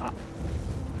 mine.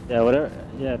 Yeah, whatever.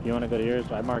 Yeah, if you want to go to yours,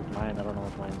 I marked mine. I don't know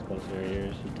if mine's closer to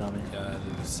yours. You tell me. Yeah, they're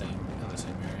the same in the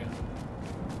same area.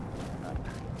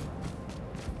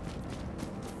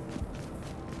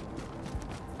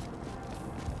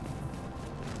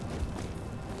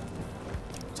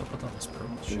 What's up with all this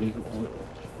purple shit? We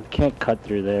can't cut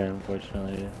through there,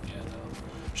 unfortunately. Yeah,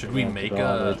 no. Should We we have to make go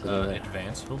all the way to a the-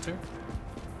 advanced filter?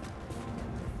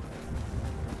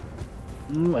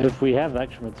 If we have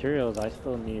extra materials, I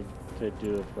still need to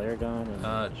do a flare gun.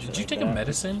 And shit Did you like take a that.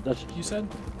 medicine? Let's You said?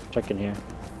 check in here.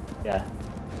 Yeah,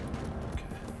 Okay.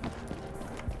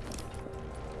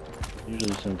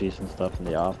 usually some decent stuff in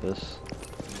the office.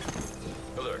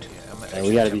 Alert. Yeah,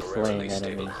 we gotta be Temporarily slaying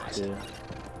enemies stabilized. too.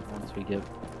 Once we get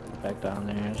back down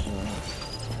there,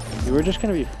 so. We're just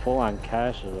gonna be full on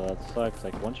cash, though. That sucks.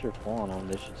 Like once you're full on them,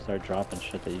 they should start dropping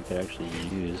shit that you could actually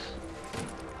use.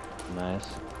 Nice.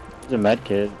 There's a med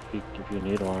kit if you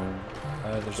need one.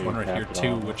 There's Sure one you right here cap it too,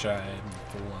 all. which I'm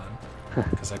full on.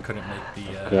 Because I couldn't make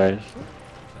the Guys.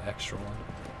 extra one.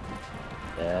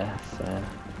 Yeah, so.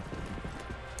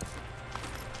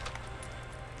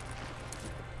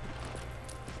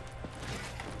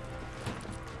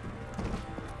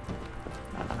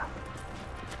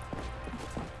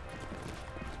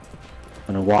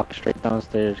 I'm gonna walk straight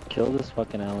downstairs, kill this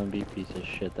fucking LMB piece of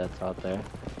shit that's out there.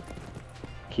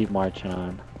 Keep marching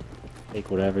on. Take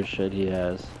whatever shit he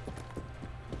has.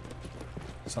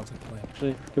 Sounds like a plan.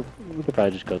 Actually, we could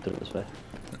probably just go through this way.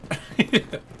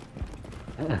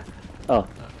 Oh,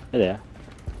 hey there.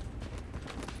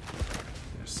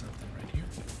 There's something right here.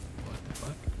 What the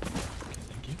fuck? Okay,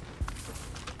 thank you.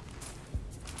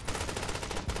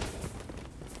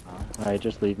 Alright,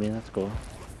 just leave me, that's cool.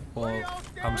 Well,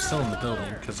 I'm still in the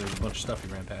building because there's a bunch of stuff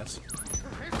you ran past.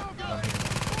 I'm here.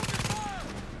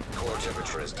 Core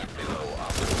temperature is below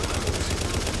optimal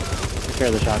levels. Take care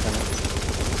of the shotgun.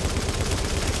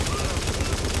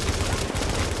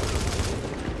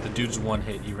 The dude's one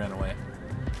hit, he ran away.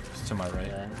 It's to my right.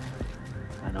 Yeah.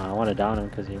 I know, I want to down him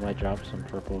because he might drop some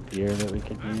purple gear that we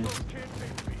could use.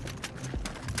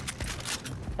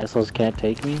 Assholes can't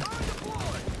take me?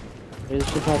 Hey, this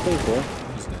shit's not paid for.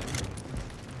 He's dead.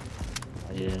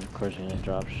 Oh, yeah, of course you didn't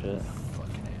drop shit.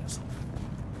 Fucking asshole.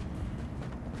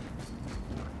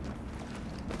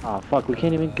 Aw, fuck, we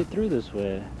can't even get through this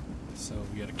way. So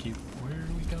we gotta keep. Where are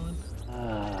we going?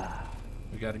 Ah,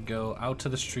 We gotta go out to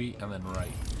the street and then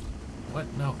right. What?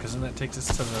 No, because then that takes us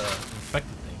to the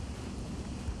infected thing.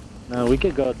 no, we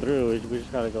could go through. We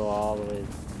just gotta go all the way.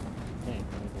 Dang,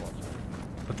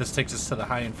 But this takes us to the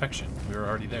high infection. We were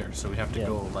already there, so we have to Yeah.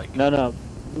 go like. no,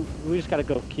 we just gotta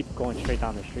go. Keep going straight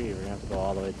down the street. We're gonna have to go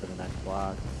all the way to the next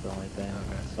block. That's the only thing.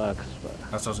 Okay. It sucks, but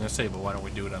That's what I was gonna say, but why don't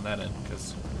we do it on that end?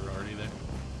 Because we're already there.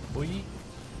 Boy.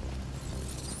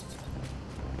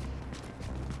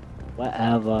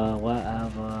 whatever.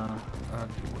 I'll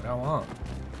do what I want.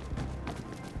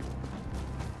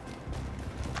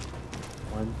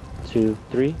 1, 2,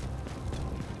 3.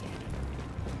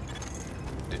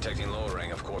 Detecting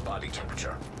lowering of core body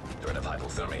temperature. Threat of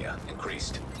hypothermia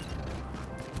increased.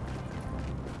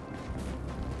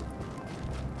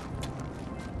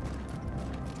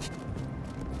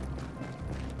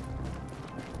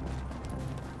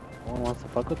 No one wants to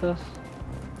fuck with us?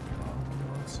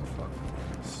 What's the fuck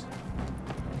with this?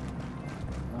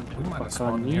 Don't you We might have fuck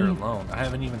spawned on here me. alone. I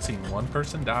haven't even seen one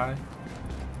person die.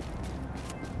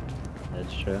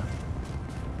 That's true.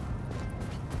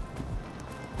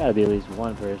 Gotta be at least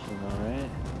one person though, right?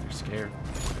 They're scared.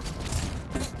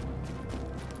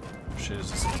 Shit,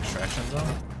 is this an extraction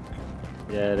zone?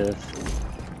 Yeah, it is.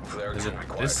 Flare Is it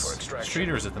required this for extraction street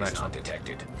or is it the next not one?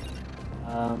 detected.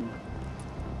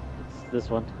 It's this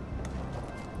one.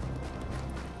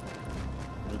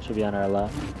 It should be on our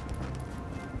left.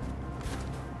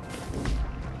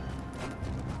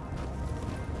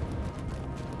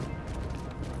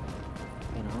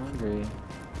 I'm hungry.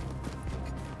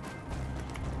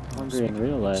 Hungry in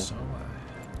real life. So,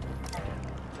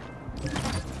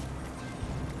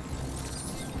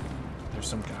 there's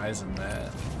some guys in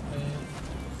that.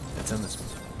 It's in this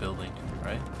building,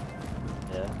 right?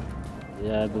 Yeah.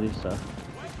 Yeah, I believe so.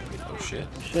 Oh shit.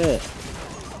 Shit.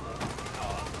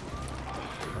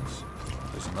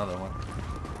 There's another one.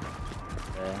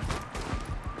 Yeah.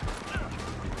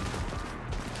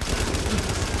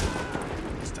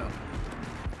 He's down.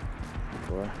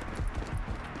 Four.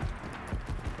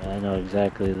 Yeah, I know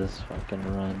exactly this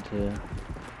fucking run too.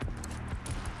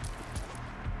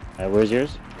 Alright, where's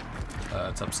yours?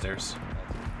 It's upstairs.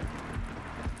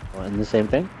 Oh, and the same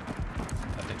thing?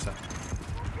 I think so.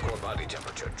 Core body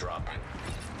temperature dropping.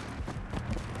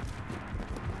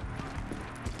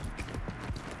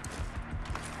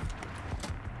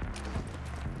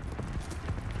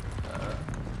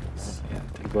 Yeah,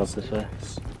 You go up this way.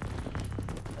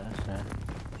 Okay.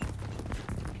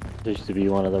 There used to be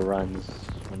one of the runs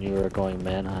when you were going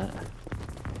manhunt.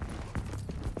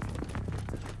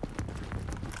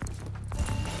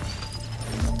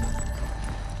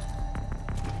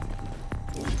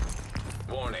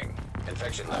 Warning.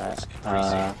 Infection levels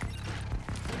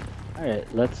Alright,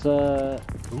 let's Ooh,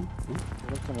 ooh.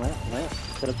 set up some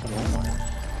set up some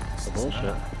landmines. This The is bullshit.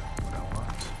 not what I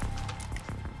want.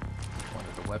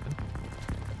 Wanted a weapon.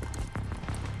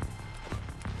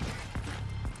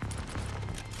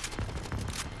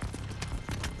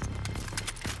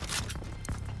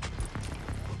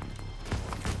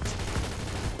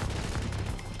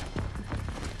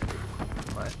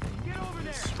 My thing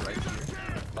is right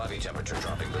here. Body temperature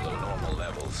dropping below normal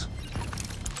levels.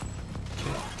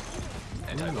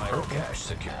 Antiviral cache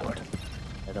secured.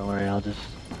 Yeah, don't worry, I'll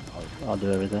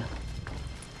do everything.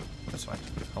 That's fine.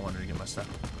 I wanted to get my stuff.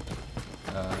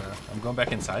 I'm going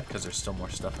back inside because there's still more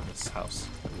stuff in this house.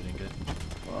 Everything good?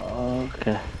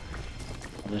 Okay.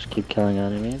 I'll just keep killing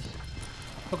enemies.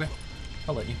 Okay.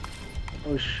 I'll let you.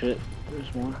 Oh shit,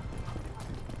 there's more.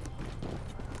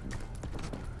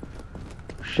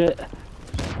 Shit.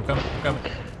 I'm coming. I'm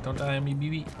coming. Don't die on me,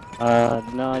 BB.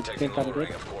 No, I Detecting think I'm lowering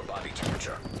good. of core body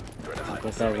temperature. Threat of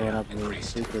This guy ran hypothermia up to me increased.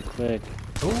 super quick.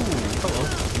 Ooh, hello.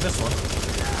 This one.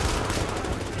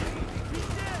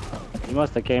 He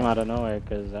must have came out of nowhere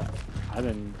because I've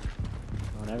been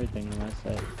on everything on my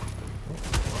side.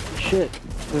 Shit!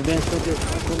 The man's still good.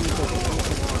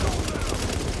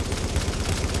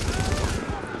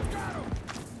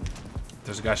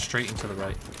 There's a guy straight into the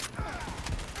right.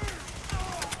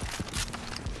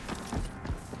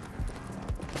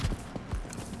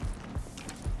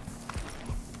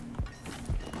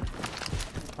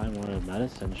 Find more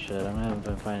medicine shit. I haven't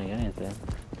been finding anything.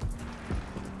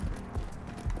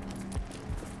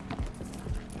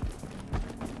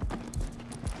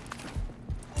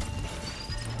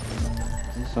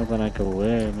 There's something I could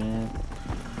wear, man.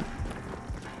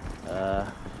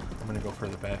 I'm gonna go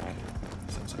further back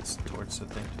since it's towards the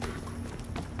thing.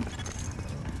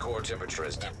 Core temperature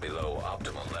is below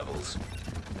optimal levels.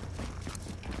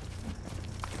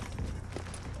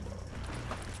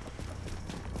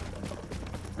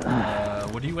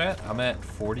 What are you at? I'm at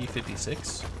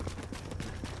 4056.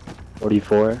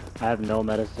 44. I have no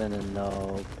medicine and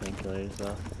no painkillers though.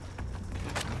 I'm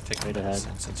gonna take Straight my ahead.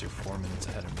 medicine since you're 4 minutes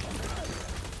ahead of me.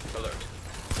 Alert.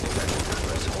 Infection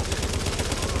progress halted.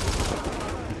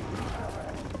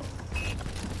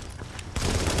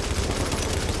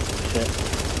 Shit.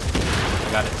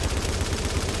 I got it.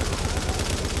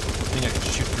 I think I can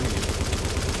shoot through you.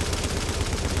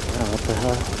 Oh, what the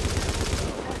hell?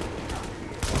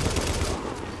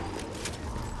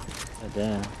 Oh,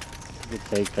 damn. You could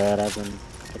take that. I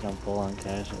think I'm full on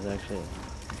cash. It's actually.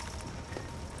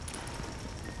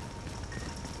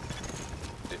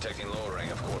 Detecting lowering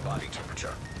of core body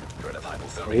temperature. Threat of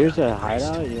hypothermia Well, here's a increased.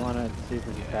 hideout. You want to see if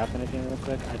we can craft anything real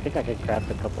quick? I think I could craft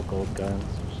a couple gold guns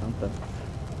or something.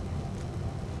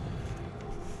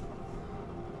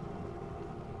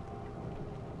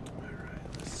 Alright,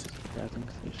 let's see. Crafting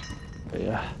station. But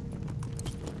yeah.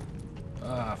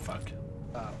 Ah, fuck.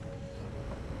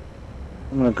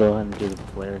 I'm gonna go ahead and do the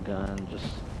flare gun just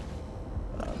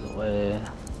out of the way.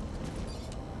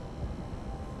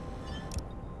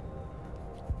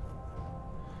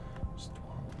 Just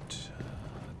won't.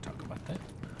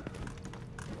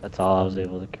 That's all I was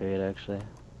able to create, actually.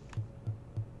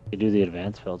 You do the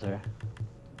advanced filter.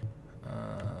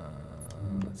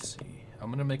 Let's see. I'm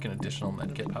gonna make an additional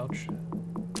medkit pouch.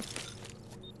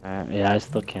 Yeah, I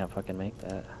still can't fucking make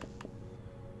that.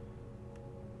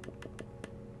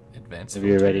 Advanced If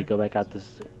you're filter. ready, go back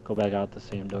out the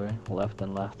same door, left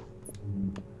and left.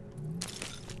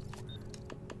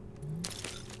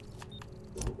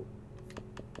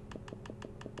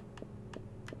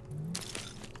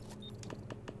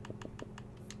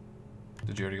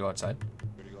 Did you already go outside?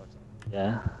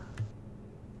 Yeah.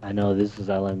 I know this is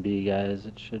LMB, guys.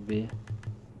 It should be.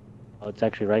 Oh, it's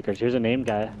actually Rikers. Here's a name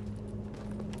guy.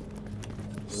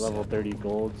 Level 30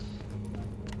 golds.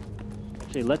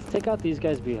 Actually, let's take out these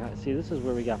guys behind. See, this is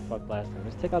where we got fucked last time.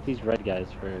 Let's take out these red guys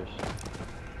first.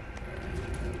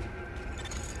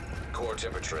 Core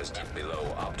temperature is deep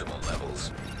below optimal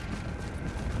levels.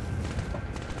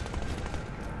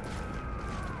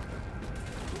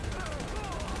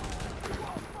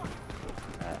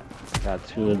 Got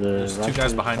two of the. There's two guys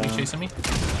Russians behind me down. chasing me.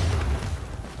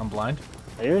 I'm blind.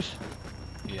 Players?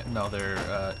 Yeah, no, they're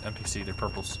NPC. They're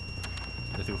purples.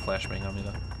 They threw a flashbang on me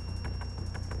though.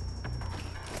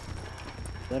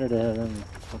 Better to have them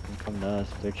fucking come to us.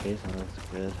 If they're chasing us,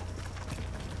 good.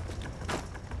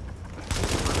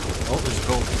 Oh, there's a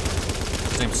gold.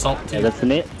 His name's Salt too. Yeah, that's the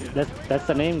name. That's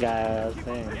the name guy I was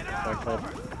saying.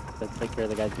 Let's take care of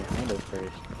the guys behind us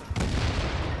first.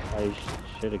 I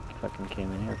should have fucking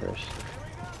came in here first.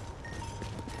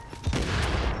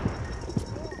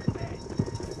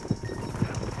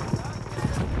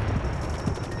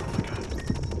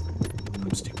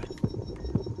 I'm stupid.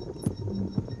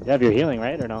 You have your healing,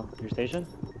 right, or no? Your station?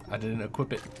 I didn't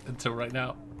equip it until right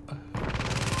now.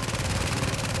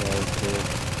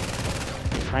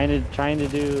 Trying to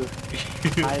do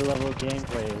high level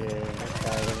gameplay here.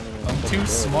 I'm too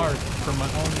smart for my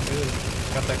own good.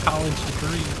 Got that college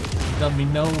degree. Done me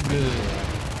no good.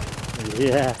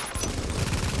 Yeah.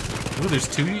 Ooh, there's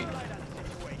two.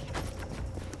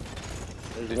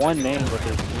 There's one name, but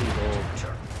there's three gold.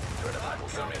 Threat of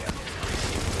hypothermia.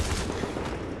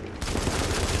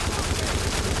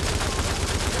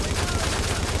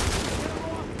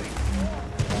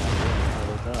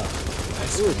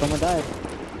 Nice. Ooh, someone died.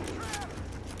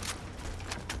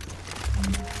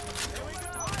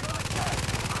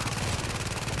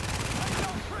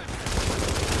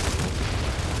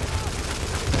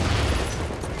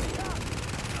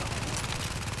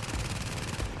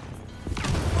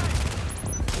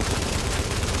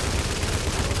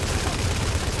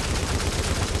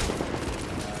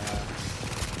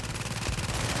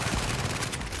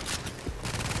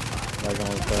 That one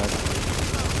was bad.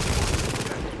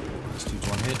 This dude's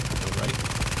one hit. Go right.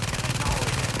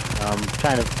 I'm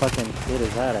trying to fucking hit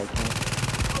his head, I can't.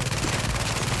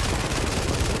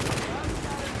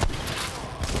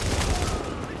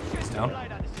 He's down.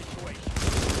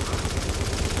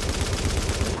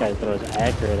 This guy throws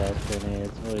accurate ass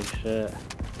grenades, holy shit.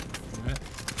 Okay.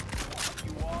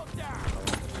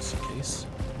 Just in case.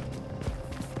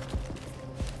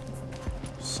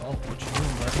 Salt, what you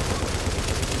doing, buddy?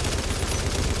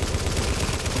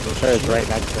 Sure, it's right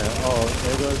next to him. Oh,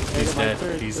 there goes. there He's goes my dead.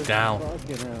 first. He's down.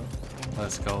 Fucking hell.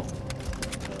 Let's go.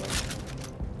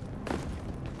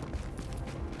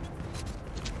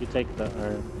 You take the,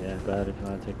 or, yeah, go ahead if you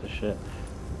want to take the shit.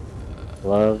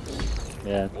 Gloves.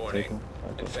 Yeah, take Warning. them.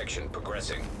 Okay. Infection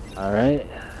progressing. Alright.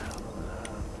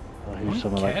 Oh, here's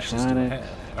some Cash is electronics.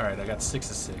 Alright, I got 6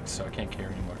 of 6, so I can't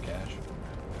carry any more cash.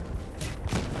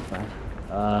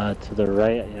 Fine. To the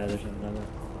right, yeah, there's another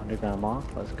underground mall.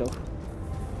 Let's go.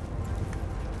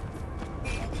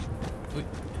 Wait.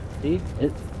 See?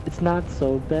 It's not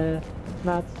so bad. It's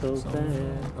not so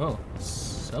bad. Oh,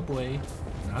 subway,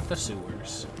 not the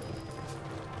sewers.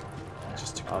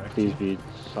 Just to Oh, correct please you. be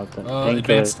something. Oh,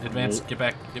 Painkiller. advanced, get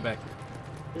back.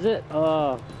 Is it?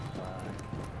 Oh.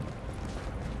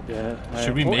 Yeah.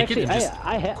 Should we Well, make it actually,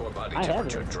 and just- Core body I have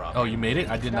temperature it. drop. Oh, you made it?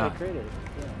 I did I not. created it.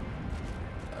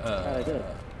 Yeah. I did.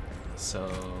 So,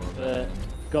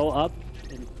 Go up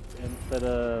instead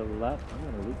of left.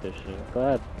 I'm gonna loot this shit. Go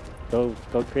ahead. Go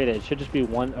create it. It should just be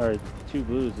one or two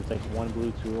blues. It's like one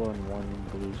blue tool and one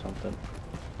blue something.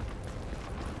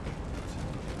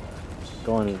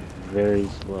 Going very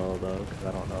slow though, because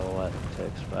I don't know what to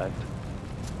expect.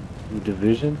 Ooh,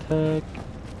 division tech.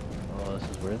 Oh, this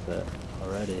is worth it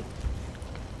already.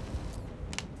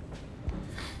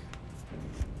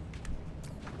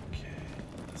 okay,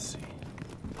 let's see.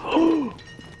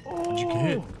 What'd you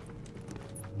get?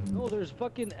 No, there's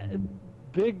fucking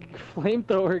big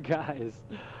flamethrower guys.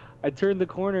 I turned the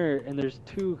corner and there's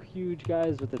two huge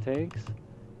guys with the tanks.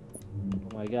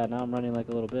 Oh my god, now I'm running like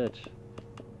a little bitch.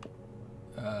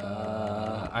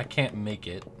 I can't make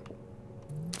it.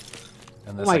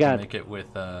 Unless my I can God. make it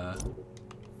with,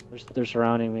 They're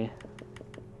surrounding me.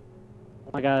 Oh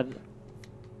my god.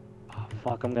 Oh,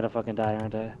 fuck, I'm gonna fucking die,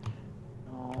 aren't I?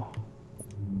 No.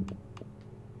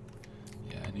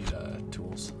 yeah, I need,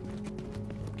 tools.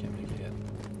 Can't make it yet.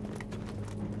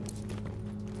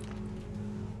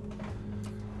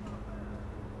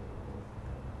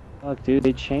 Fuck, dude,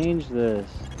 they changed this.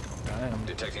 I am.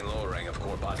 Detecting lowering of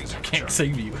core body I temperature. can't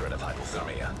save you. Threat of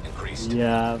hypothermia increased.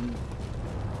 Yeah.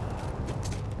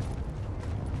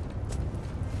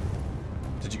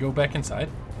 Did you go back inside?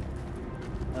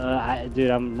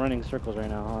 Dude, I'm running circles right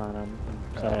now. Hold on, I'm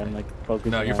sorry, Okay. I'm like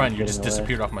focusing. No, you're on fine. You getting just away.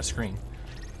 disappeared off my screen.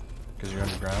 Because you're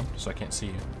underground, so I can't see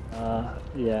you.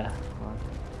 Yeah. Hold on.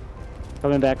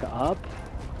 Coming back up.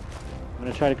 I'm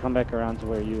gonna try to come back around to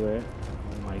where you were.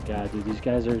 Oh my god, dude, these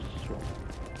guys are.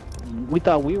 We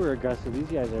thought we were aggressive. These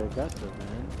guys are aggressive,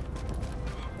 man.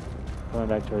 Coming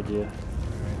back towards you.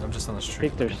 Alright, I'm just on the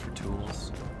street think looking there's- for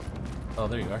tools. Oh,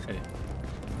 there you are. Okay.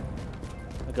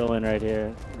 I'll go in right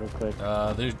here, real quick.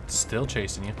 They're still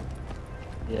chasing you.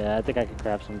 Yeah, I think I could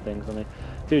craft some things on me.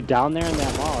 Dude, down there in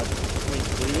that mall.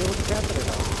 Wait, were you able to craft it or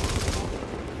no?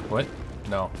 What?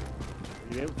 No.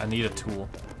 Were you able I need a tool.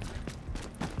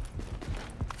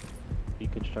 to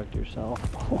deconstruct yourself?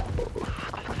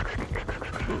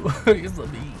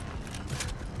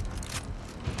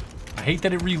 I hate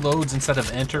that it reloads instead of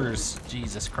enters.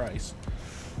 Jesus Christ.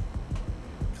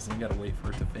 Because then you gotta wait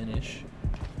for it to finish.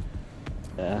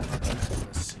 Yeah.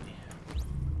 Let's see.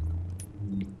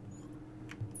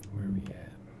 Where are we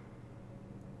at?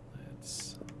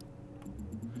 Let's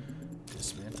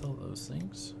dismantle those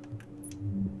things.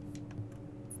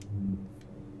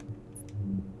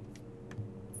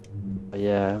 But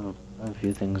yeah, I have a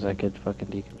few things I could fucking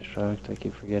deconstruct. I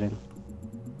keep forgetting.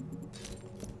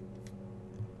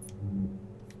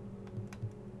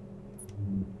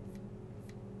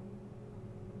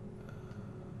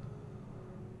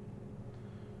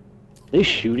 Are they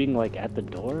shooting like at the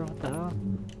door? What the hell?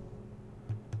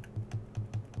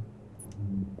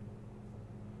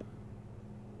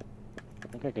 I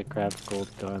think I could craft gold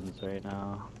guns right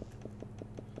now.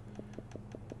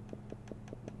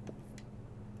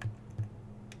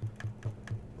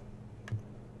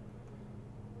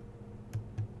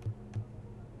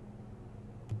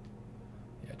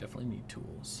 Yeah, I definitely need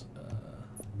tools.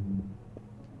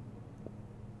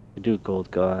 We do gold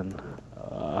gun.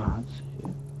 Let's see.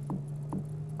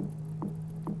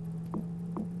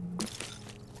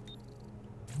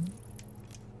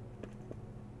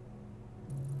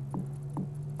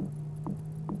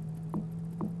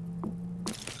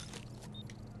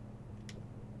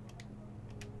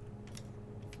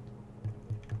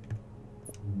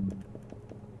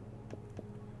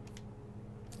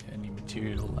 I need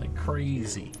material like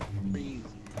crazy.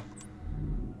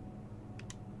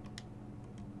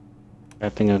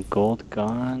 Crafting a gold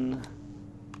gun.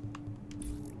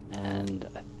 And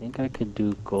I think I could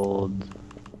do gold.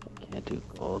 Can't do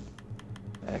gold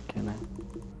back, can I?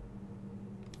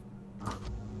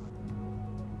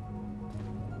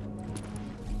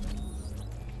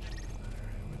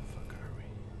 Where the fuck are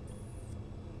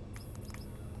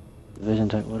we? Vision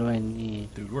type, what do I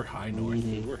need? Dude, we're high I north.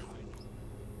 need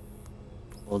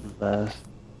gold vest.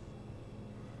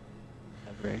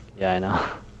 Fabric. Yeah, I know.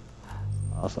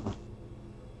 Awesome.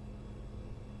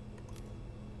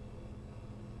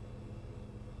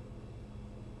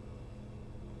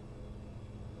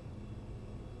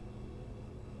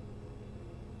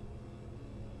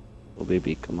 Oh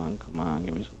baby, come on,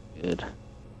 give me some good.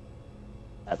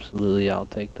 Absolutely, I'll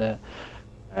take that.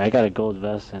 Alright, I got a gold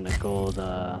vest and a gold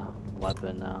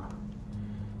weapon now.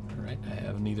 Alright, I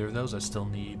have neither of those. I still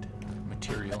need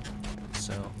material.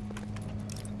 So,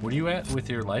 what are you at with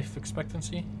your life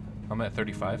expectancy? I'm at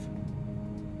 35.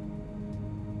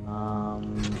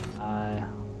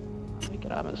 Let me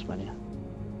get out of this menu.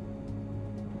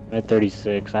 I'm at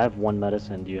 36. I have one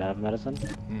medicine. Do you have medicine?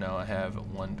 No, I have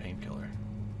one painkiller.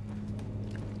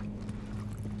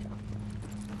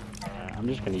 I'm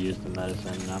just gonna use the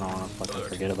medicine. I don't want to fucking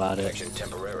forget about it. Connection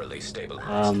temporarily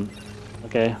stabilized.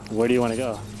 Okay. Where do you want to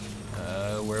go?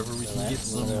 Wherever we can get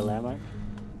some. Another landmark?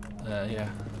 Yeah.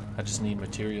 I just need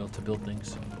material to build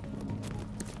things.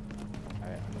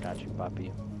 Alright, got you,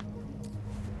 Poppy.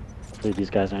 Hopefully these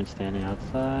guys aren't standing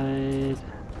outside.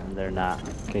 And they're not.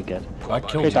 Okay, good. I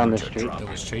killed Right down you the street. that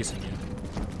was chasing you.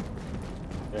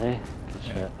 Okay. Good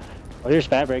Yeah. shit. Oh, here's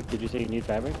fabric. Did you say you need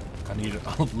fabric? I need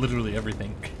literally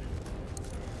everything.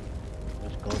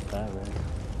 There's gold fabric.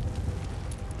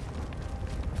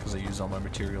 Because I used all my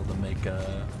material to make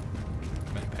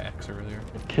packs earlier.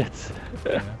 Kids.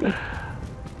 Yeah.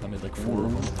 I made like 4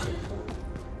 of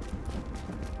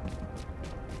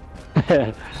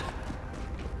them.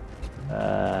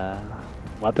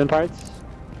 Weapon parts?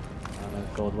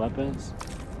 Gold weapons?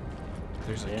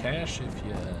 There's a Yeah. cache if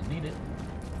you need it.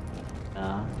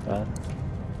 Nah, but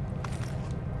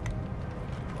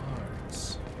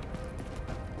Parts.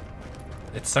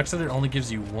 It sucks that it only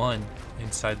gives you 1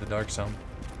 inside the dark zone.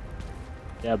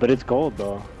 yeah, but it's gold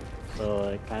though, so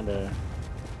it kind of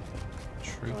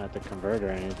True. don't have to convert or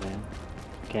anything.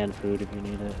 Canned food if you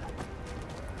need it.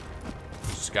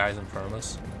 There's just guys in front of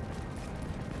us.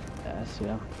 Yeah, I see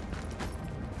 'em.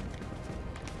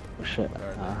 Oh shit.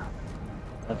 Where are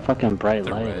That fucking bright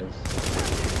They're light red. is.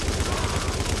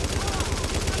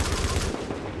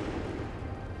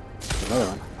 Another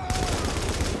one.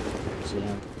 See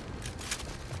him.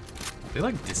 They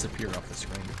like disappear off the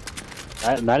screen.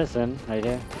 Right, medicine right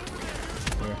here.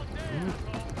 Where?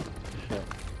 Shit.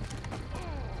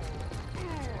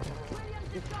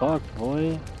 Get fucked,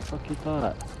 boy. Fuck you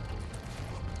thought.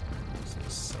 Is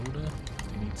this soda? Do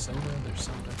you need soda? There's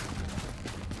soda.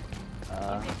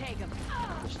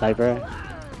 Sniper.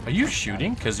 Are you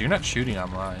shooting? Because you're not shooting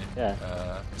on my Yeah.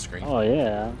 screen. Oh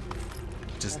yeah.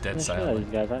 Just Yeah, dead sure,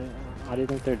 silent. These guys. How do you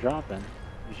think they're dropping?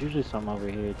 There's usually some over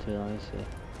here too. Let me see.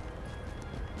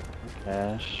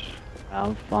 Cash.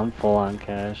 I'm full on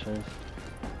caches.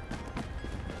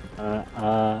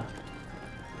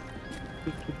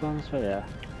 Keep on this way, yeah.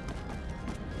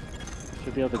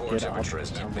 Should be able to Core get up temperature is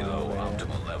somewhere below over here.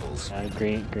 optimal levels.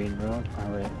 Green road.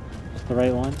 Oh wait, is the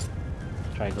right one?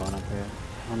 Try going up here.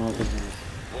 I don't know if this is.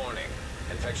 Warning.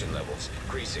 Infection levels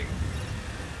increasing.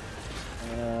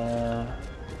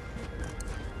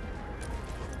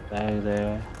 Bag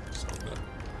there. Soda.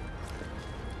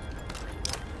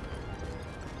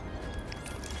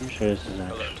 I'm sure this is an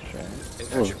Alert. extra. Oh, Infection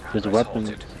there's a progress weapon.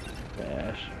 halted.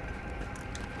 Cash.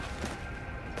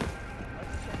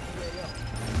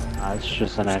 Ah, it's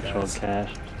just an actual guys.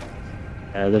 cache.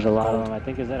 Yeah, there's a lot of them. I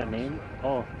think, is that a name?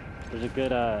 Oh, there's a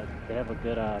good, they have a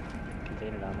good,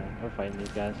 container down there. We're fighting these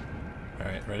guys.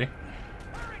 Alright, ready?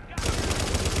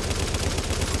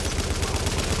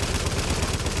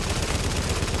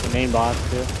 The main boss,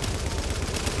 too.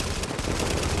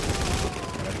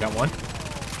 Alright, got one.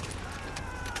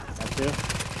 That, too.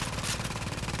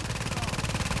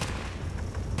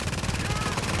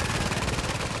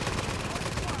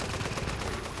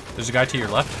 There's a guy to your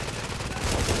left.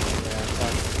 Yeah,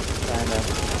 trying to.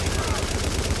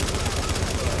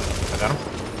 I got him.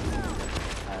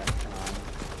 Alright,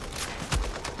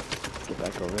 get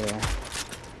back over there.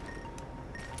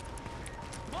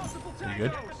 You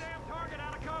good?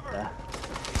 Yeah.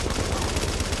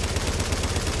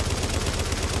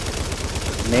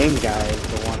 Main guy is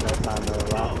the one that's on the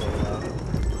roster, though.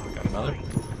 Got another.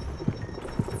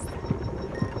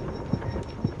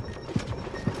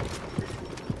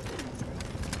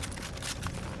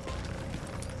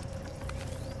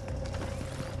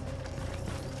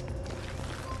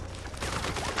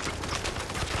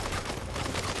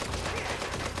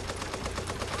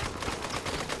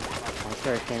 I'm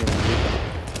sure I can't even reach him.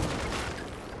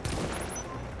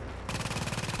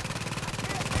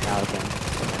 Now I can.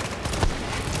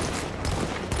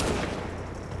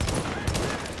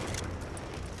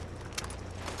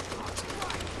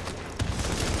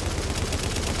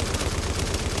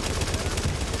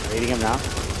 Reading him now.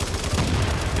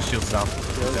 His shield's down.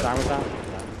 His Dead. armor's down.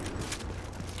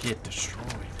 Get destroyed.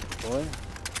 Boy.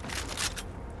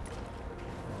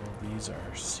 All these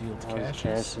are sealed That was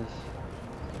caches. caches.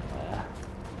 Yeah.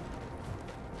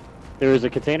 There was a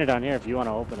container down here if you want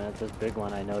to open it. It's this big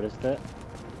one. I noticed it.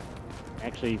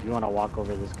 Actually, if you want to walk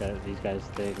over these guys'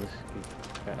 things,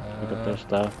 pick up their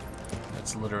stuff.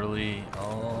 That's literally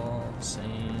all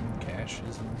same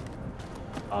caches. And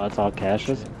Oh, it's all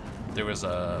caches. there was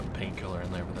a painkiller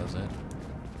in there, but that was it.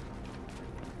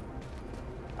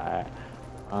 Alright.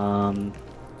 Uh,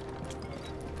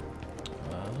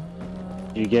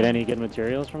 Do you get any good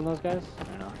materials from those guys?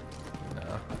 Or no?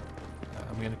 No.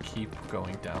 I'm gonna keep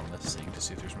going down this thing to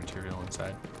see if there's material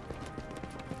inside.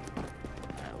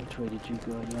 Alright, which way did you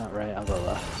go? You're not right. I'll go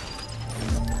left.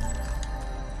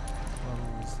 What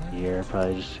was that? Gear,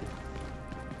 probably just.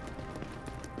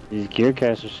 These gear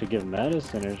caches should give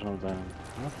medicine or something.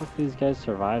 How the fuck do these guys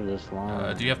survive this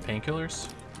long? Do you have painkillers?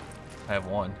 I have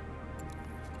one.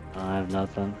 No, I have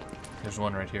nothing. There's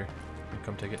one right here. You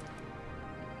come take it.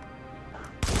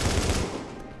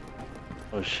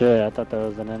 Oh shit, I thought that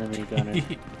was an enemy gunner. I'm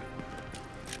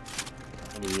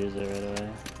gonna use it right away.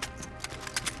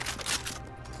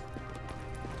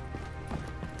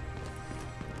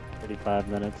 $35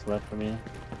 minutes left for me.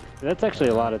 That's actually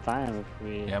a lot of time if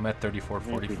we... Yeah, I'm at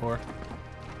 34:44.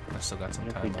 still got some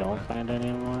If time. we on don't that. find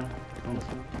any more,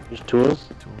 there's tools.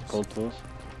 Tools. Gold tools.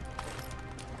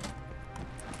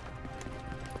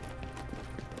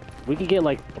 We could get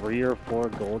like 3 or 4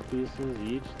 gold pieces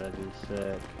each. That'd be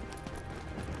sick.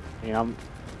 I mean, I'm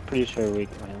pretty sure we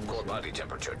can. Core body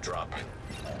temperature drop.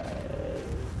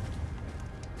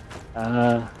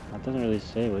 That doesn't really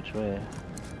say which way.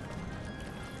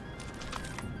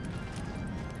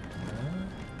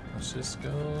 Let's just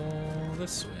go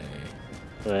this way.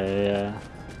 But yeah.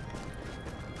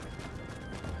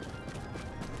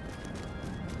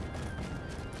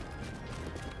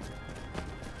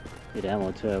 Get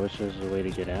ammo too. I wish there was a way to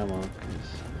get ammo because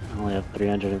I only have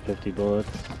 350 bullets.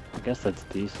 I guess that's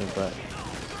decent, but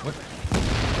What?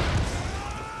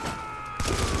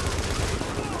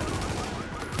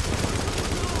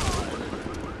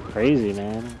 crazy,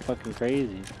 man. Fucking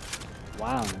crazy.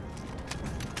 Wow.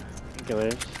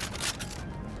 Killers.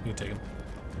 You can take him.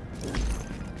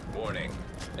 Warning.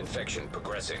 Infection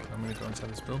progressing. I'm gonna go inside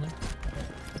this building.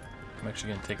 I'm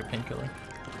actually gonna take a painkiller.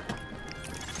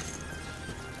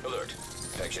 Alert.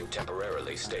 Infection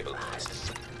temporarily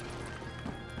stabilized.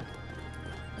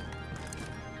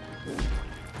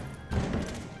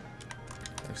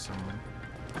 There's some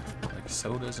like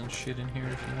sodas and shit in here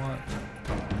if you want.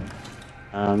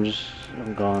 I'm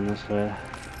going this way.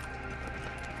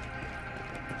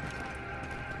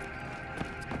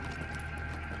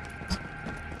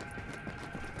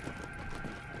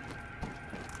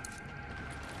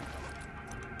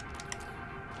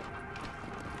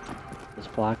 This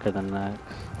block or the next?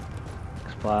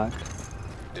 Next block.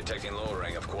 Detecting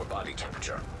lowering of core body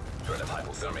temperature. Threat of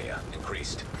hypothermia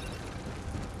increased.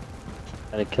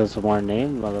 Gotta kill some more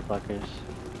named motherfuckers.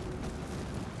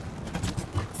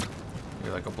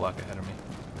 You're like a block ahead of me.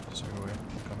 So we're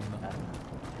coming up.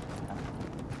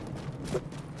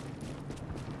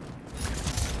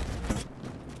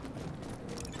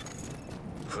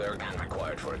 Flare gun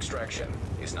required for extraction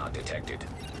is not detected.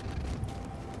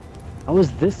 How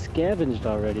was this scavenged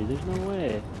already? There's no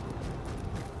way.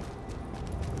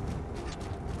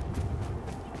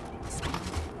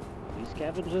 You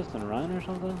scavenge this and run or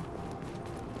something?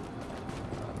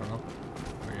 I don't know.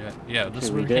 Where you at? Yeah, this is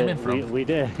Dude, where we came in from. We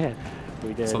did.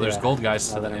 We did. So there's yeah. gold guys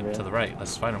to Now the that I'm to the right.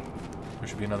 Let's find them. There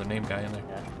should be another name guy in there.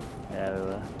 Yeah, I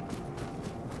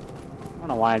don't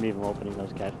know why I'm even opening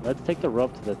those caches. Let's take the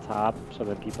rope to the top so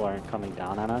that people aren't coming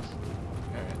down on us.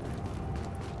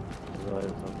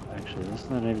 Alright. Actually, this is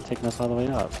not even taking us all the way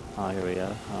up. Oh, here we go.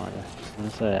 Oh, yeah. I was gonna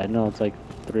say, I know it's like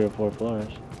 3 or 4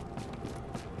 floors.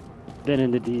 Been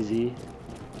into DZ.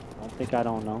 Don't think I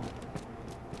don't know.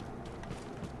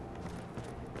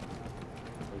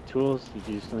 Tools?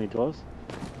 Do you still need tools?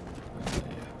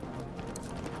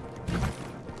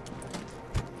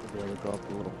 Be able to go up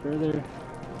a little further.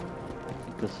 I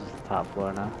think this is the top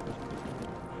floor now.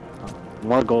 Oh,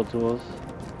 more gold tools.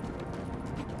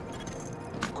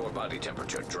 Core body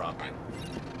temperature drop.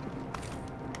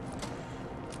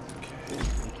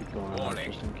 Keep going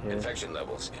Warning. just in case. Infection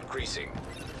levels increasing. I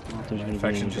don't know if there's gonna be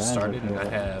Infection any just guys up started and I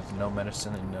here. have no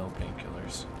medicine and no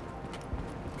painkillers.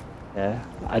 Yeah,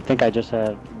 I think I just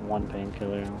have 1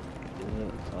 painkiller.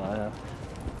 That's all I have.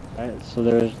 Alright, so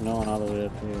there's no one all the way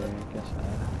up here. I guess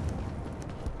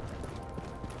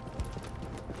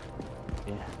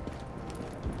yeah.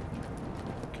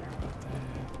 Don't care about that.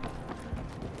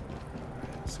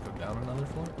 Alright, let's go down another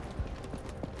floor.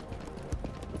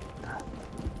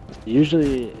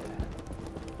 Usually,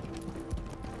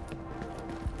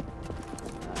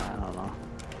 I don't know.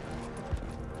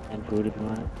 And food if you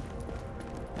want.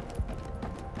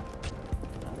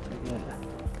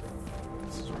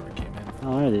 This is where we came in.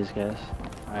 Oh, where are these guys?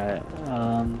 Alright,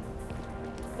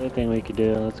 other thing we could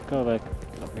do, let's go back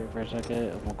up here for a second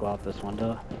and we'll go out this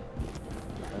window.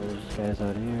 There's guys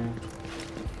out here.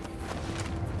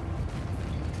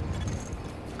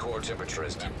 Core temperature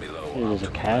is below Hey, there's a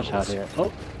optimal cache out levels. here.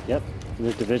 Oh, yep.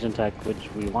 There's division tech, which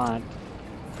we want.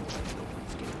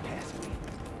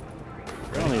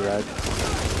 We're only red.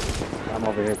 I'm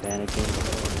over here panicking.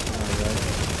 Only red.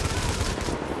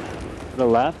 To the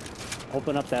left,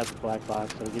 open up that black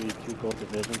box. It'll give you 2 gold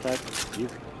division tech.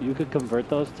 You could convert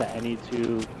those to any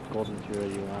 2 gold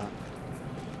material you want.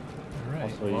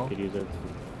 Alright, Also, well, you could use it to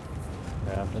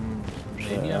craft. then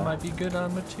maybe I might be good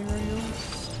on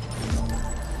materials. I don't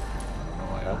know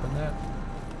why I opened that.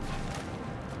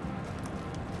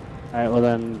 Alright, well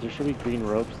then, there should be green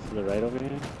ropes to the right over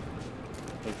here.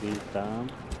 Take these down.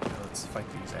 Let's fight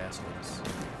these assholes.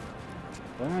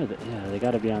 Where are they? Yeah, they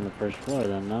gotta be on the first floor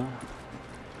then, no?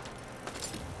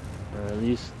 Or at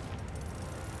least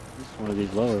one of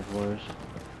these lower floors.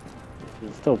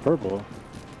 It's still purple.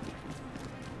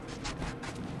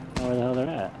 know where the hell they're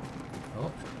at.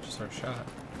 Oh, just heard a shot.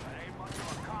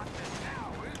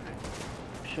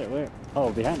 Shit, where?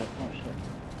 Oh, behind it. Oh, shit.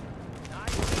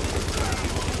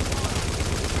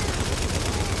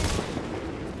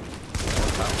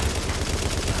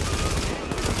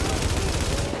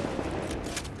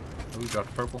 Oh,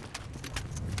 dropped purple.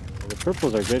 Well, the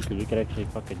purples are good because we could actually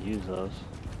fucking use those.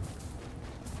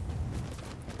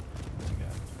 What you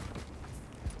got?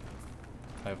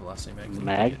 I have velocity magazine.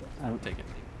 Mag? Take it.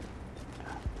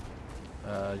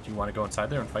 Do you want to go inside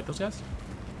there and fight those guys?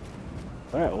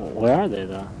 Where are they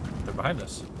though? They're behind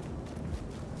us.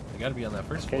 They gotta be on that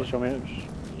first floor. Okay, show me.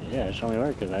 Yeah, show me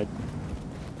where, because I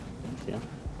didn't see them.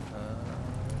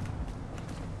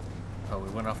 Oh, we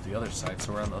went off the other side,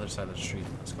 so we're on the other side of the street.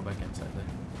 Let's go back inside there.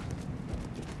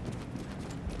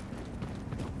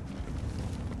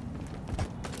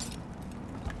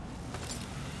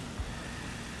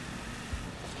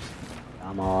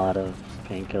 I'm all out of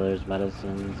painkillers,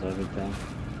 medicines, everything.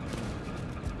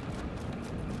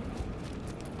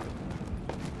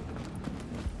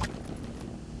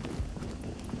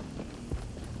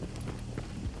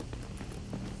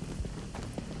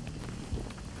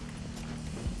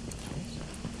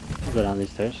 I'll go down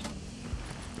these stairs.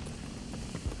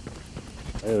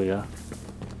 There we go.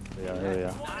 Here we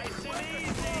go.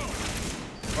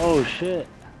 Oh shit!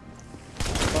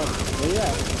 Fuck, where you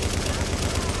at?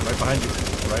 Right behind you.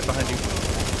 Right behind you.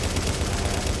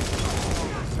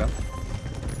 Stop.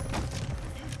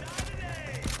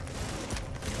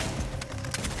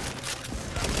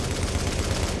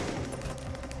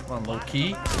 Come on, low key.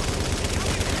 Who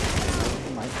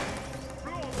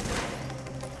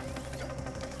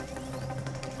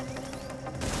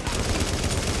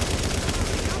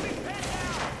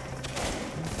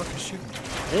the fuck is shooting?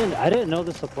 I didn't know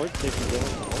the support station gave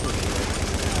us all this shit.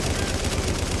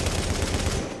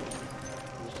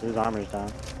 His armor's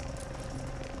down.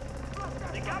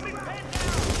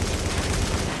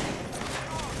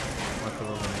 Mark the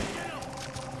little name.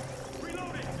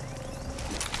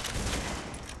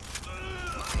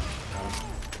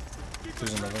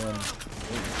 There's another one.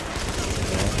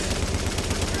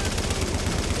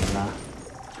 Nah.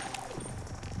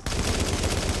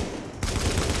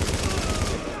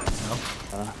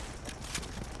 No?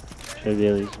 Should be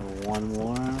at least one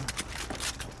more.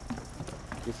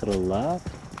 Just to the left.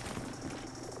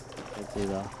 Let's see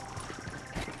though.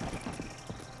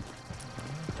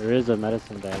 There is a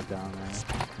medicine bag down there.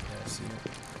 Yeah, I see it.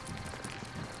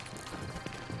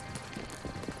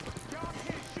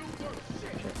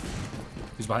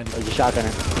 He's behind you. There's a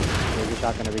shotgunner. There's a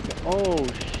shotgunner. Oh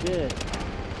shit.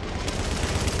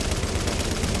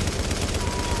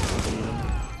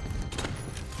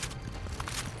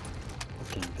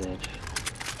 Fucking bitch.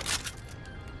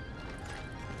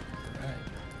 Alright.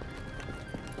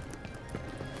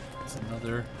 It's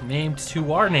another named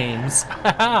to our names.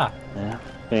 Haha! Yeah.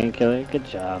 Painkiller. Good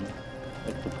job.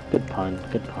 Good pun.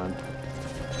 Good pun.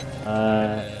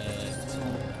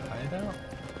 Hideout?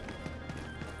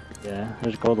 Yeah.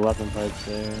 There's gold weapon parts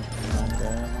there. Not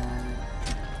that one.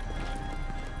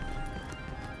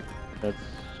 That's.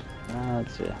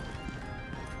 Let's see.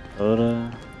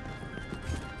 Soda.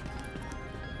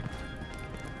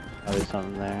 Probably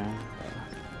something there.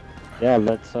 Yeah,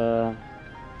 let's the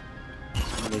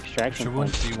extraction There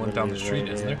wouldn't point's be one down the literally street,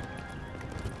 right is here.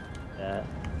 there?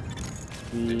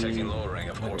 Yeah. Detecting lowering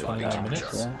of core body 29 temperature.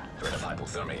 minutes? Yeah. Threat of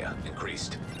hypothermia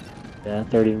increased. Yeah,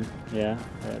 30. Yeah,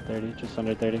 we're at 30, just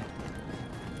under 30.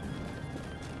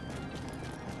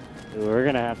 Dude, we're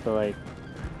gonna have to like.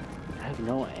 I have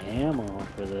no ammo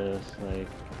for this. Like,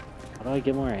 how do I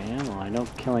get more ammo? I know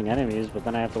killing enemies, but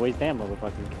then I have to waste ammo to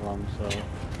fucking kill them. So.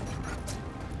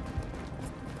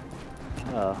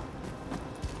 Oh.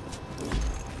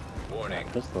 Warning.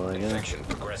 Pistol, I guess. Infection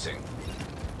progressing.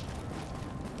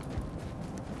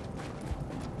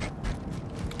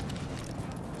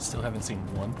 Still haven't seen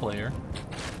one player.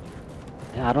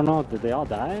 Yeah, I don't know. Did they all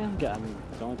die?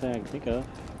 It's the only thing I can think of.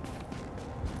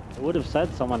 It would have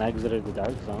said someone exited the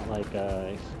dark zone, like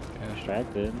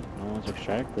extracted. No one's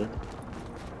extracted.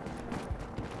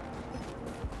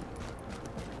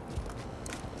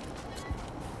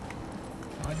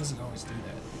 Why does it always do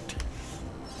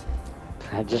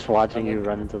that? Just watching you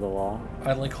run into the wall.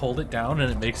 I like hold it down and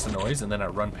it makes the noise, and then I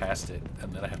run past it,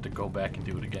 and then I have to go back and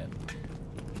do it again.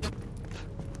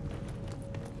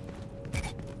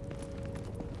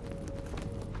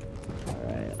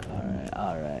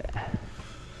 Alright.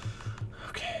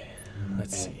 Okay,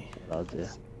 let's see. I'll do.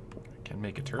 Can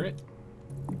make a turret,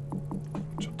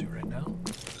 which I'll do right now.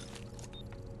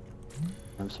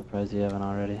 I'm surprised you haven't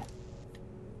already.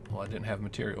 Well, I didn't have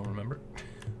material, remember?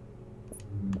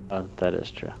 Oh, that is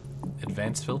true.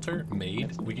 Advanced filter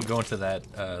made. We can go into that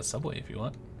subway if you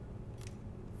want.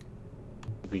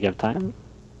 We have time?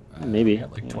 Maybe. Yeah,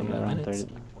 like Yeah, 29 around minutes.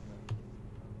 30.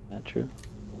 Not true.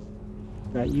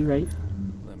 Right, you right.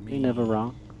 Let me. You're never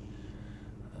wrong.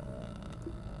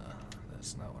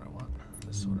 That's not what I want.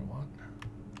 This is what I want.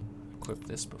 Equip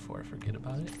this before I forget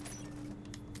about it.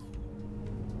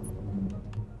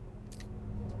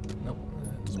 Nope,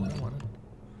 that's what I wanted.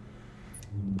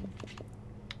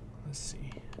 Let's see.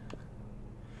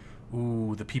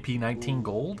 Ooh, the PP19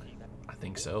 gold? I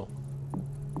think so.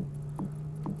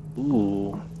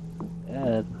 Ooh.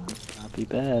 Bad. Not be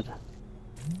bad.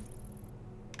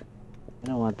 I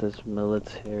don't want this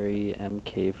military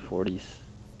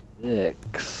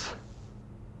MK46.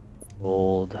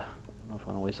 Gold. I don't know if I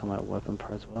want to waste all my weapon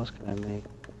parts. What else can I make?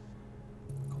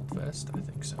 Gold vest? I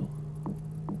think so.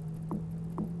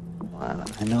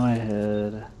 I know I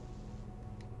had.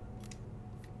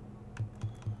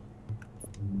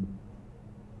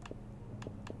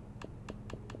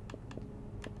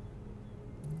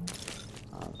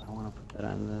 I want to put that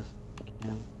on this.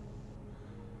 Can.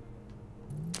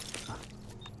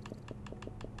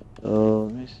 So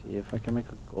let me see if I can make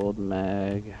a gold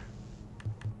mag.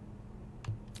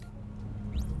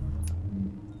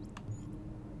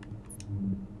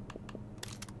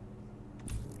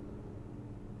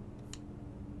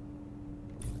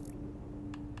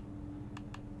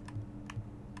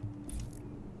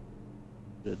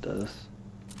 It does.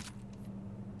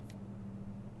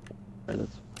 Alright,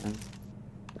 that's fine.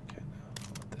 Okay, now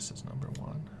I'll put this as number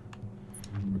 1.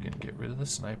 We're gonna get rid of the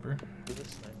sniper.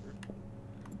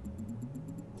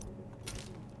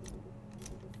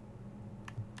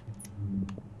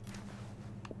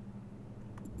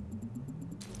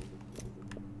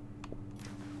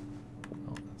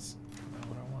 Oh, that's not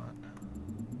what I want.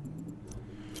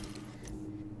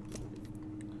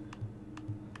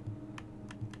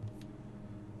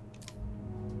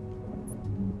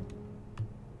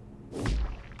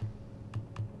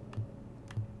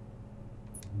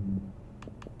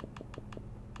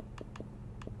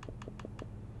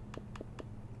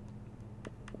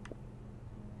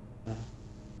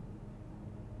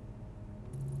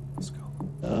 Let's go.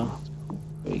 So,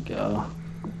 there we go.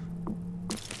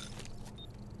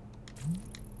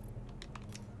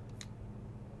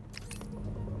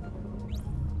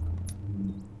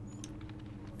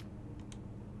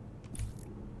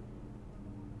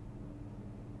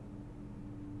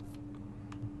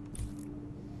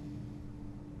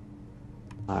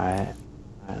 Alright,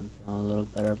 I'm feeling a little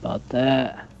better about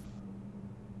that.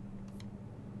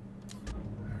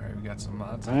 Alright, we got some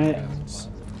mods All on right. guns.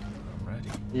 I'm ready.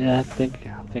 Yeah, I think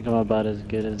I'm about as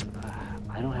good as.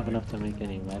 I don't have enough to make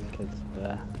any medkits.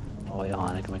 Oh wait, hold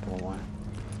on, I can make one more.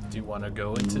 Do you want to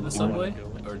go into the subway,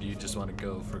 or do you just want to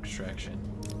go for extraction?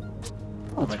 Let's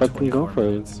I'm at fucking go 24 for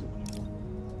it. minutes.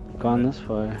 Gone this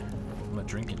far. I'm gonna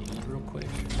drink and eat real quick,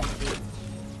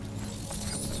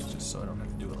 just so I don't have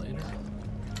to do it later.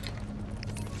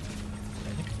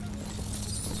 Ready?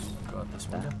 Go out this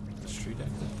window, the street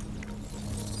exit.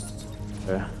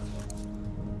 Sure.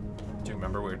 Do you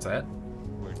remember where it's at?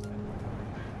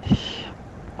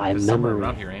 I It's somewhere memory.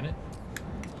 around here, ain't it?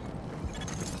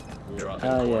 Drop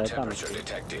Oh, in yeah, core it's on the temperature street.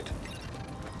 detected.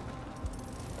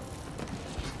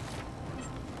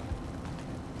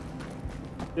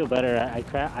 I feel better.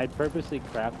 I purposely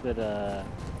crafted a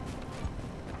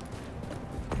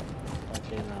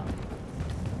fucking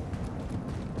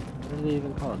what are they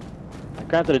even called? I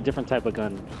crafted a different type of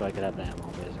gun so I could have the ammo,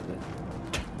 basically.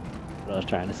 That's what I was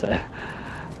trying to say. I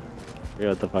forget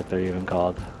what the fuck they're even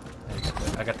called.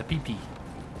 I got the PP.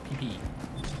 PP.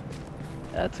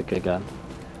 Yeah, it's a good gun.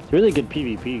 It's a really good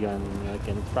PvP gun, like,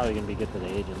 and it's probably gonna be good for the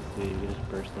agents too. You can just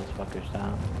burst those fuckers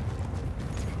down.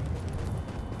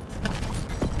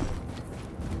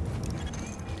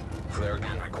 Flare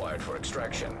gun required for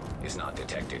extraction is not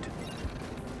detected.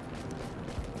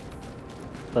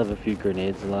 Still have a few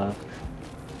grenades left.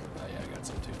 Oh yeah, I got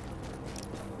some too.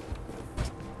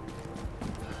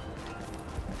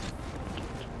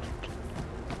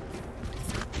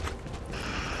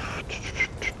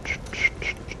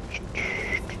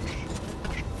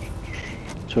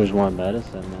 So there's more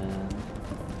medicine, man.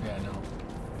 Yeah, I know.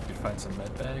 We could find some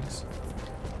med bags.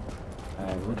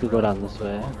 Alright, we could go down this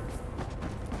way. Longer.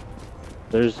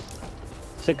 There's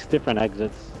 6 different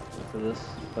exits to this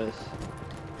place.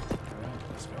 Alright,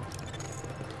 let's go.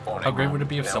 Warning. How great would it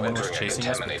be if Now someone was entering a chasing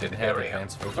us but contaminated didn't have area.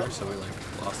 advanced filters, so we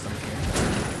like lost them here?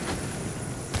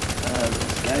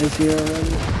 This guy's here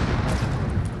already.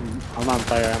 I'm on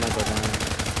fire, I might go down.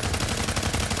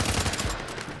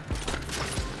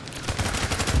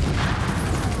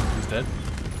 He's dead.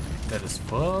 Dead as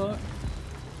fuck.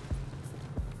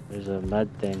 There's a med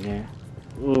thing here.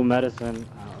 Ooh, medicine.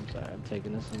 Oh, I'm sorry. I'm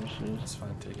taking this in the shoes. That's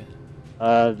fine, take it.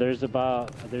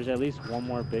 There's at least one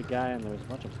more big guy, and there's a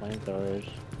bunch of flamethrowers.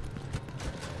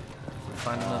 We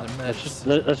find another med.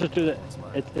 Let's just do that.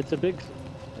 It's a big,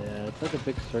 yeah, it's like a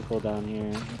big circle down here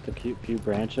with a few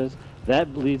branches.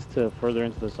 That leads to further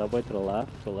into the subway to the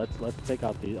left. So let's take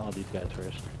out all these guys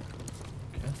first.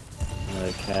 Okay.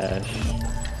 Another cache.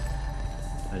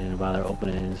 I didn't bother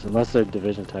opening these unless they're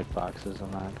division tech boxes.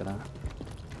 I'm not gonna.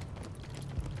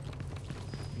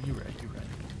 You right.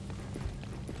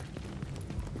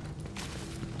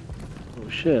 Oh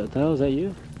shit! What the hell is that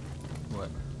you? What?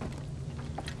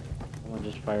 Someone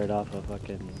just fired off a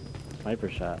fucking sniper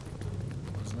shot.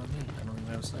 It's not me. I don't even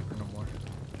have a sniper no more.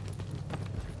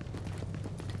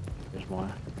 There's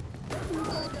more.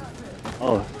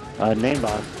 Oh, name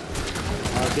boss.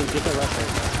 Get the rush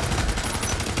right.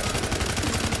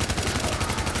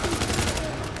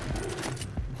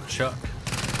 Chunk.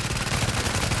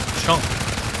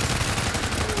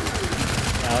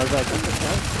 Yeah, I was like, what the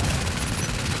fuck?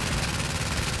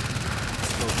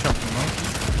 Little chunky monkey.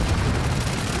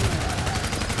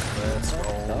 Let's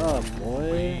roll. Oh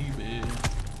boy. Baby.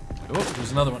 Oh,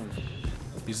 there's another one.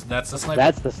 That's the sniper.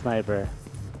 That's the sniper.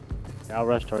 Yeah, I'll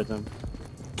rush towards him.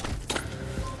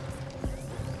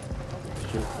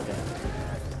 Shoot, okay.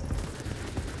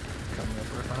 Coming up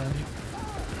right behind you.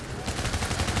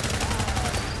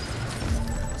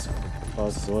 Oh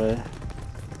boy.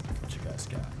 What you guys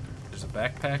got? There's a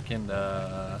backpack and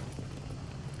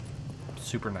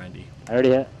Super 90. I already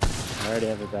have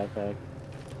a backpack.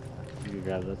 You can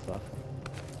grab that stuff.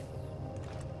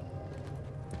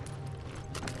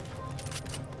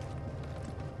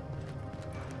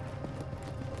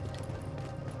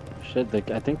 Shit,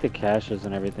 I think the caches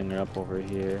and everything are up over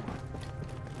here.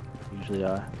 Usually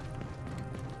are.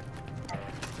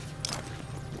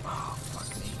 Oh,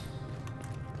 fuck me.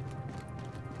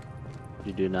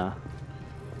 You do now.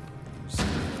 Use med.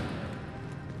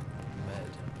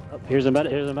 Oh, here's a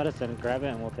medicine. Grab it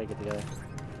and we'll take it together.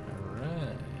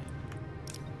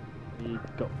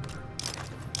 Alright. Go.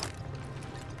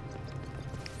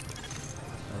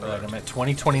 Alright, I'm at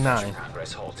 2029.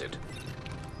 Progress halted.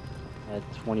 At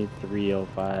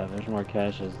 2305. There's more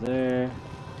caches there.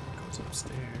 Goes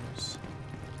upstairs.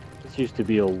 This used to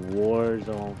be a war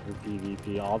zone for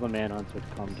PvP. All the manhunts would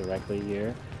come directly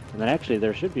here. And then actually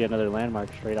there should be another landmark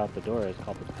straight out the door. It's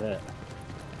called the pit.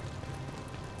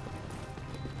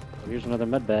 Oh, here's another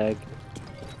med bag.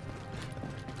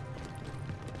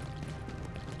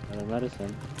 Another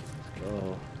medicine. Let's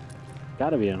go.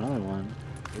 Gotta be another one.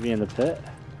 Maybe in the pit?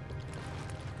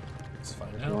 Let's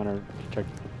find You out. wanna check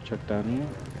down here?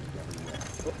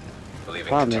 Leaving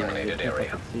Problem is, contaminated I area.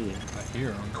 can see. I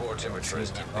hear him. Core temperature is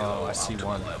deep Oh, below I see optimal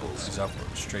one. levels. He's up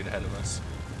straight ahead of us.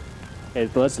 Okay,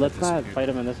 but let's not disappeared. fight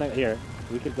him in this second. Here,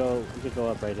 we could go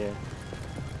up right here.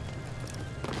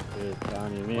 Dude,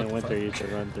 Johnny, me What and the Winter fuck? used to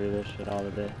run through this shit all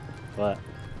the day. But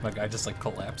My guy just like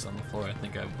collapsed on the floor. I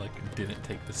think I like didn't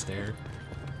take the stair.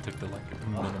 Took the like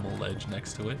minimal ledge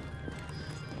next to it.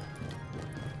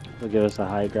 it'll give us a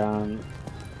high ground.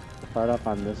 Start up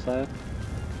on this side.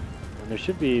 And there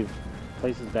should be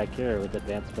places back here with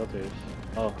advanced filters.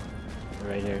 Oh,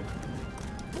 they're right here.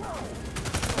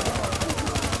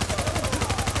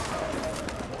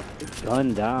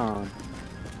 Gun down.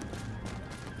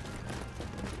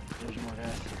 There's more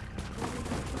guys.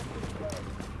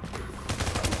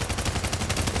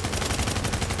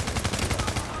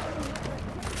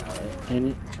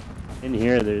 In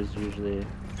here, there's usually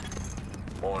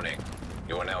Warning.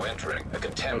 You are now entering a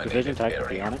division contaminated tech to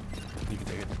be area. on it. You can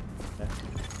take it.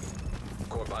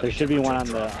 Core body There should be one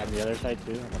temperature on dropping. the other side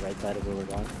too, on the right side of where we're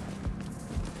going.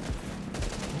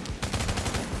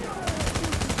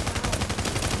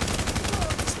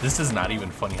 This is not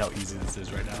even funny how easy this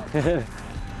is right now.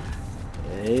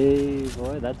 Hey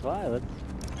boy, that's why. Let's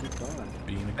keep going.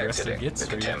 Being aggressive Exiting gets the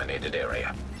to you. contaminated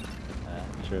area.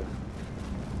 True.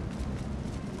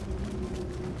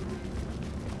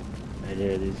 Right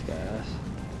here, these guys.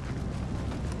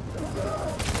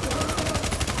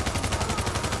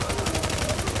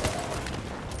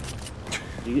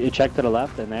 You check to the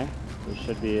left in there. There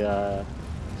should be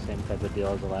same type of deal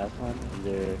as the last one.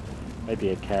 Either might be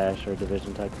a cache or a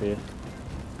division type for you.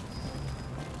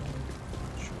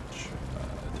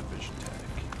 Division tech.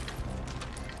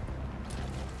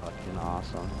 Fucking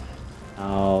awesome.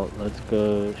 Now let's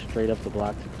go straight up the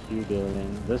block to Q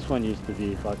building. This one used to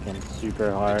be fucking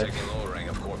super hard. Taking lowering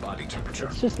of core body temperature.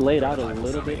 It's just laid out a Threat of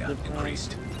little bit hypothermia different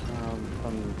increased.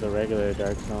 from the regular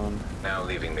dark zone. Now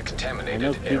leaving the I know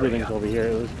contaminated Q building's area. over here.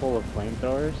 It was full of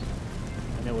flamethrowers,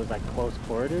 and it was like close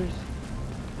quarters,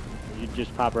 you'd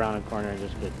just pop around a corner and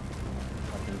just get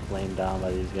fucking flamed down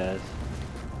by these guys.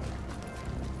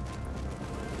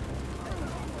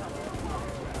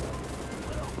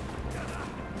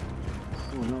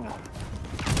 Oh no.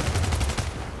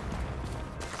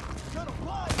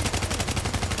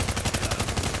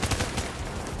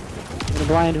 Gonna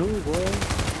blind who, boy?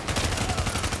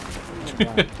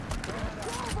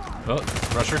 Oh,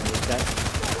 rusher. This guy?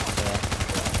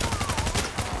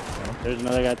 Yeah. There's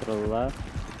another guy to the left.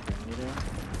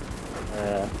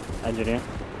 Engineer.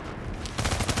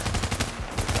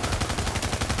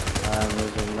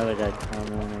 There's another guy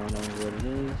coming. I don't know what it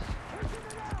is.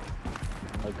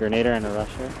 A grenader and a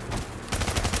rusher.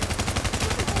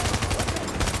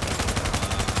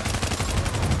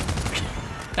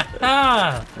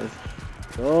 Ah! Let's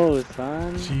go,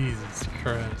 son. Jesus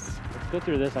Christ. Let's go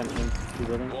through this on team 2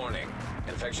 building. Warning.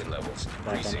 Infection levels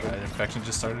increasing. Infection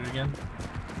just started again?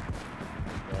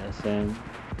 Yeah, same.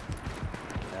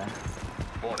 Yeah.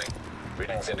 Warning.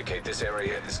 Readings indicate this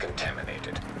area is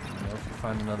contaminated. Well, if you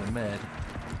find another med.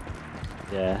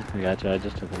 Yeah, I got you. I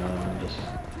just took another one. Just.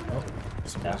 Oh,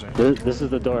 some guys right This is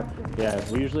the door. Yeah,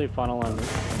 we usually funnel in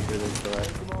through this door.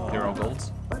 They're all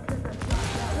golds?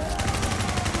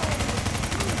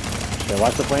 Yeah,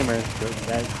 watch the flamer.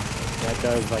 That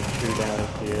does like true damage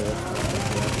to you.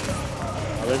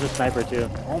 Oh, there's a sniper too.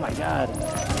 Oh my god. He's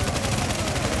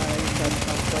trying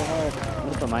so hard. I'm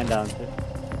gonna put mine down too.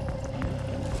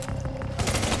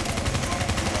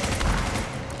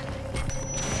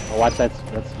 Oh, watch that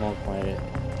smoke point.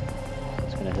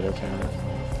 It's gonna hit us in.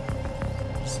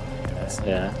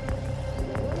 Yeah.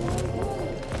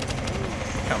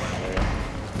 Come on.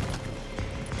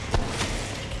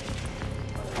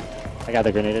 I got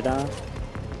the grenade down.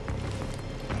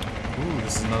 Ooh,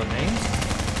 this is another name?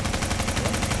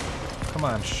 Come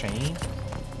on, Shane.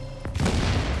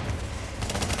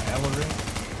 Cavalry.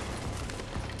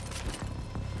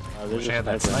 Oh, Wish I had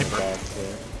that sniper.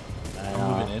 I'm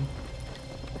I'm moving in.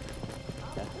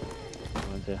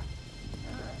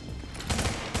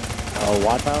 Oh,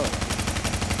 watch out.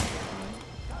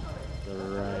 The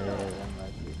right, that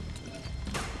might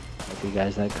be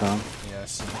guys that come. Yeah, I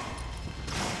see.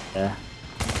 Yeah.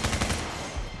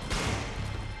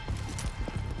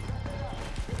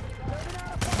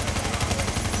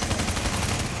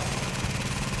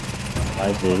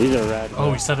 I see, these are red.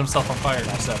 Oh, he set himself on fire.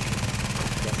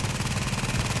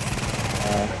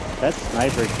 That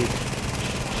sniper keeps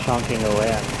chunking away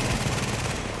at me.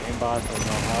 Game boss will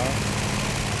know how.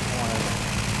 I want to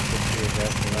get too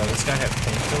aggressive. This guy had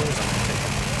painkillers. I'm gonna take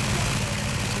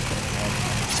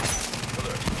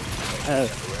him.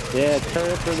 Yeah,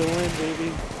 turret for the win, baby.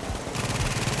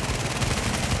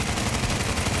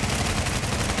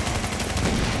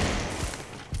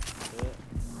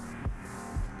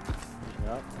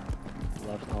 Yep.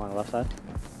 Along the left side.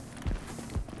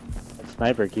 That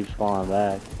sniper keeps falling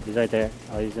back. He's right there.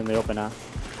 Oh, he's in the open now.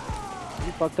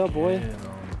 You fucked up, boy. Yeah, I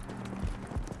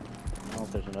don't know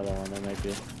if there's another one. There might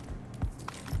be.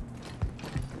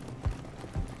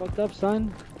 Fucked up,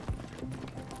 son.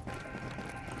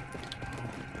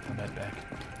 Med back.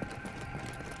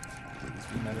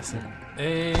 Medicine.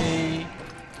 Hey!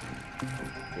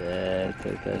 Yeah,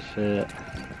 take that shit.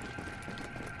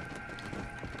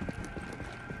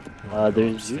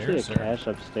 There's usually a cache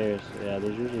upstairs. Yeah,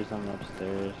 there's usually something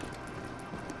upstairs.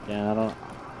 Yeah, I don't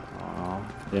know.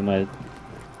 They might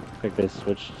think they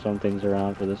switched some things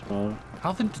around for this mode.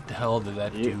 How the hell did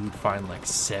that dude find like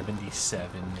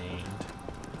 77 named?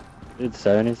 It's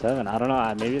 77. I don't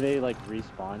know. Maybe they like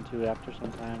respawn to after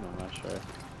some time. I'm not sure.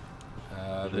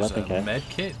 There's a med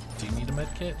kit. Do you need a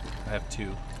med kit? I have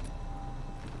 2.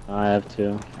 I have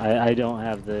 2. I don't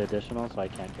have the additional, so I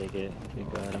can't take it. You can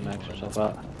go ahead and max yourself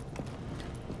out.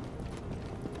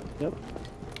 Yep.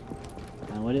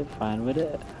 Fine with it. Fine with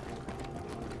it.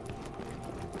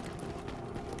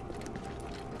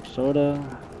 Soda.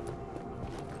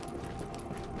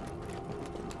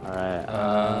 Alright.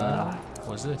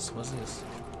 What's this? What's this?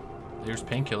 There's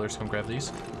painkillers. Come grab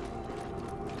these.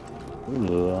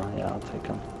 Ooh, yeah, I'll take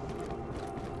them.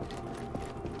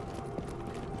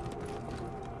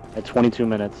 At 22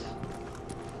 minutes.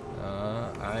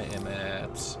 I am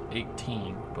at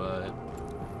 18, but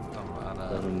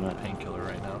I'm on a painkiller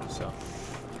right now, so.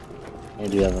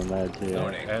 And you have a med too.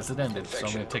 As it ended, so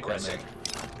I'm gonna take that med.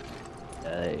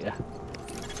 Yeah.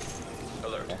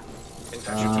 Alert.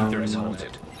 Infection feeder is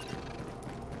halted.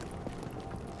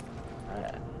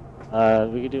 Alright.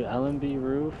 We could do LMB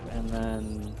roof, and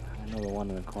then I know the one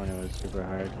in the corner was super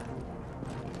hard.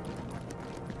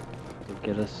 So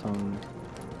get us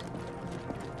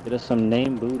some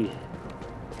name booty.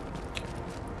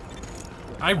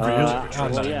 I really.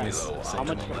 I'm not yeah. gonna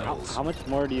say How much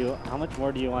more do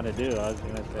you want to do? I was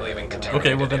gonna say. Leaving like, container.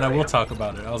 Okay, well then I will talk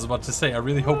about it. I was about to say I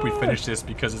really hope we finish this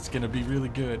because it's gonna be really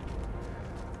good.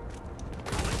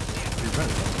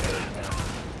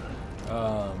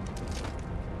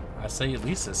 I say at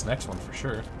least this next one for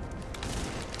sure.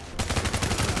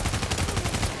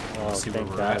 oh, See where thank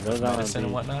we're God. at Those with aren't medicine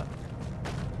and whatnot.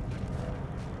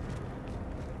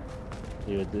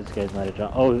 Dude, this guy's not a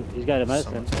job. Oh, he's got a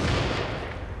medicine.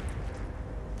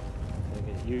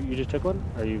 Okay, you just took one,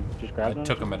 or you just I grabbed one?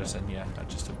 took a medicine. Yeah, I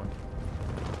just took one.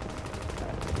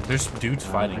 There's dudes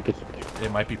fighting. I could-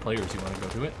 It might be players. You want to go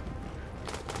do it?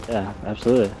 Yeah,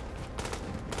 absolutely.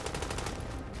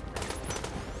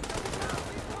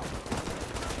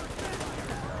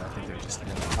 I think they're just.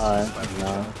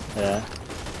 No, yeah,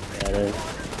 it is.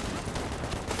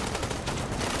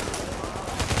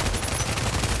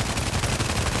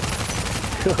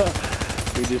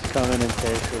 We just come in and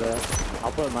tear shit up.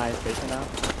 I'll put my station out.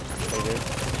 Right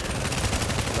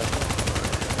here.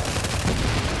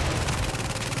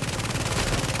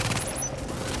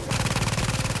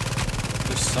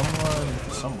 There's someone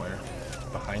somewhere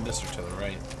behind us or to the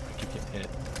right. I keep getting hit.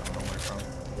 I don't know where from.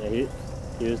 Yeah,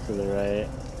 he was to the right.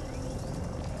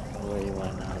 Where you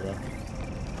went now, though?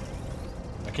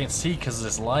 I can't see because of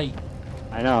this light.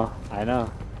 I know.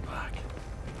 Fuck.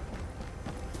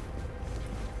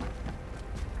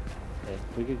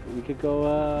 Okay, we could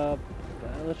go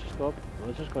let's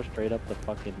just go straight up the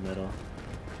fucking middle.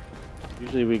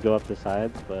 Usually we go up the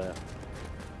sides, but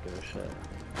give a shit.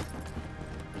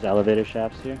 There's elevator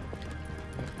shafts here.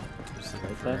 Just looking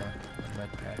Right for side? a med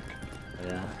pack.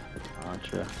 Yeah, not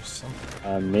sure. There's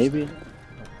something. Maybe.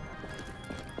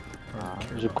 I don't care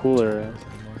There's a about cooler. materials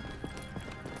anymore.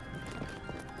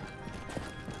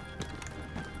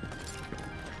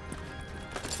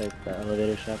 Take the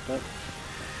elevator shaft up.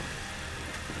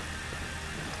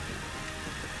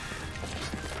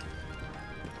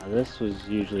 Now, this was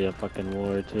usually a fucking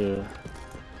war too.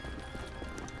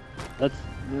 Let's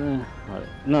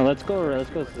no, let's go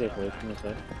safely from this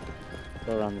way.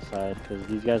 Go around the side because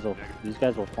these guys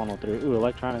will funnel through. Ooh,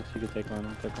 electronics, you could take one.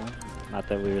 I'll take one. Not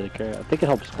that we really care. I think it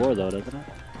helps score though, doesn't it?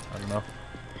 I don't know.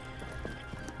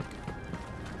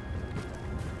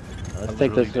 Let's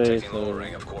take this way. Detecting So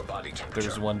lowering of core body temperature.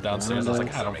 There's one downstairs. I was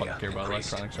like, I don't fucking care about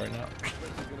electronics right now.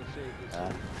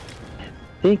 I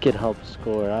think it helps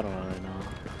score. I don't really know.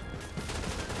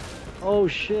 Oh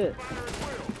shit!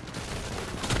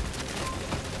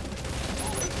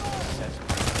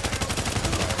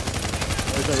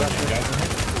 There's a You reference. guys in here?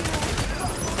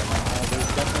 There's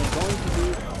definitely going to be.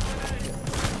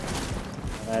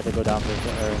 I had to go down for a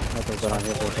second, or I had to go down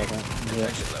here for a second. Yeah.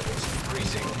 Tension levels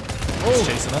increasing. He's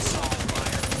chasing us.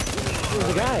 There's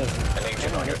a guy! An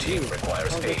agent on your team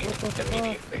requires Oh, aid what the fuck?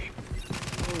 immediately.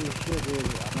 Holy shit, dude.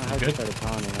 My heart Good? just started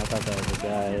pounding. I thought that was a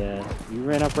guy, yeah. You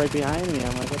ran up right behind me.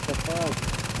 I'm like, what the fuck?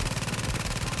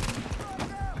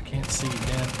 I can't see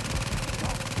again.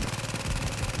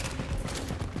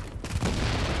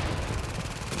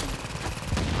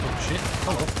 Oh shit.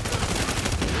 Hello.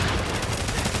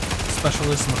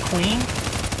 Specialist McQueen.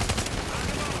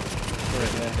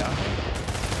 Down.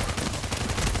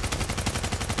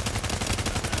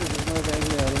 There's another guy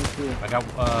here. I didn't see it. I got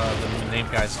the name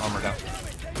guy's armor down.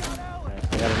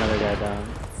 Alright, I got another guy down.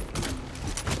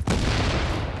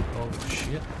 Oh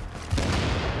shit.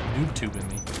 Noob tubing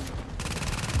me.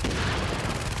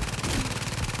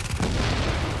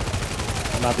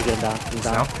 I'm about to get him down. He's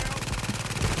down. Down.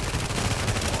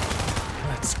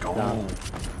 Let's go. Down.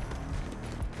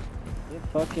 Get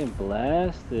fucking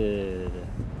blasted.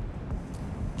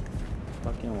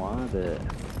 Fucking wanted it.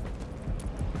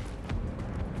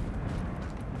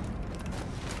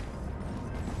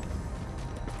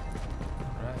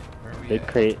 Right, where are we Big at?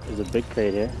 crate. There's a big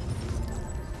crate here.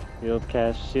 Shield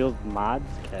cache. Shield mods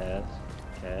cache.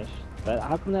 But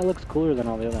how come that looks cooler than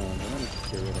all the other ones? I'm gonna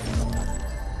get rid of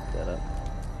that up.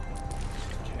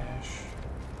 Cash.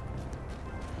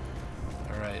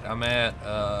 Alright, I'm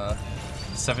at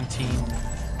 17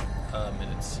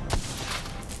 minutes.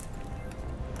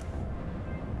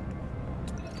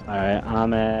 Alright,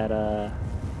 I'm at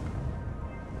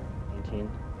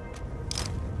 19.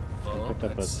 Well, Picked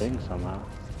up a let's thing somehow.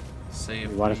 say You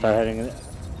if want to we start heading in?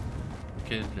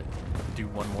 could do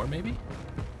one more maybe?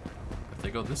 If they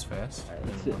go this fast. Alright,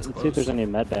 then let's see one's if there's close. any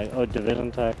med bag. Oh,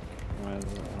 division tech.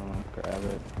 Grab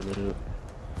it. Loot.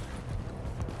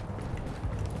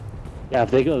 Yeah,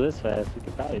 if they go this fast, we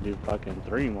could probably do fucking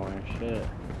 3 more. Shit.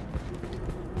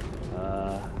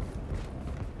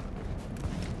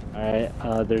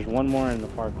 Alright, there's one more in the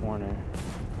far corner.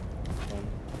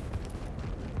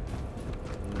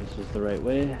 And this is the right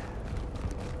way.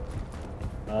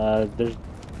 There's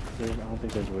I don't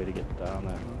think there's a way to get down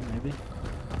that one, maybe?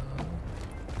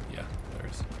 Yeah, there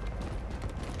is.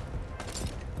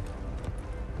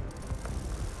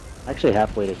 Actually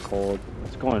halfway to cold.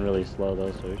 It's going really slow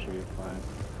though, so we should be fine.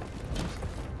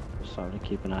 Just something to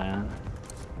keep an eye on.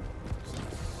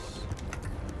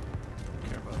 Don't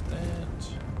care about that.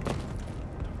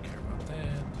 Don't care about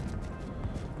that.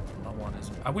 All I want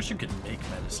is... I wish you could make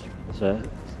medicine. Is that?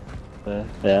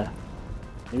 Yeah.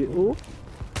 Maybe, ooh.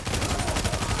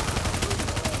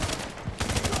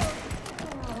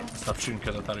 Stop shooting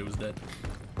because I thought he was dead.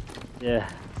 Yeah,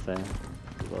 same.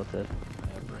 We both did.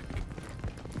 Yeah, brick.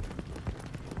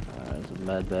 There's a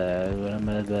med bag. What a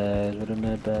med bag. What a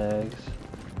med bags.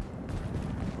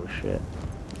 Oh shit.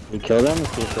 We kill them?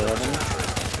 See if they have any?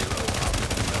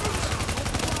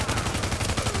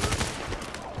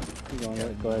 Go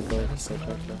ahead, go ahead. Go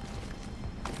check.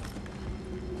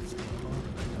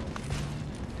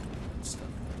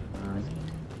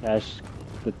 Cash.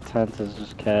 The tent is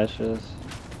just caches.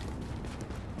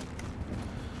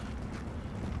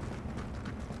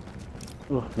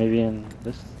 Ooh, maybe in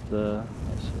this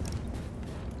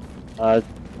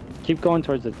keep going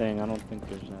towards the thing. I don't think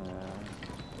there's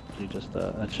you just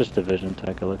it's just a vision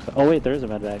tech. It looks like. Oh wait, there is a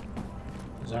med bag.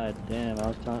 God damn,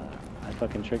 I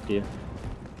fucking tricked you.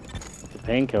 It's a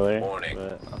painkiller. Warning.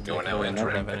 You are now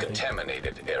entering a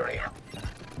contaminated area.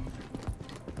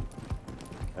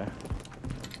 Okay.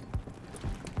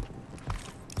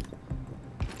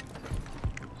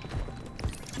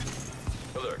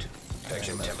 Alert.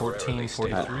 Section I'm at temporarily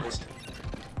 1443. stabilized.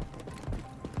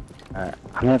 Alright,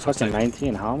 I'm at fucking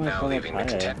 19. How am I Now so much leaving the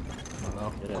higher? I don't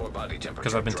know. Core body temperature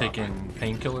Because I've been dropping.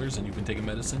 taking painkillers and you've been taking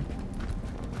medicine.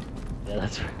 Yeah,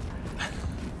 that's right.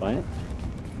 What?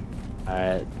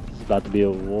 Alright, it's about to be a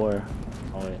war.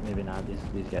 Oh wait, maybe not.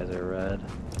 These guys are red.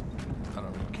 I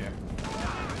don't really care.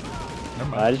 Never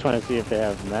mind. I just want to see if they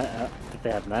have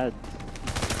meds.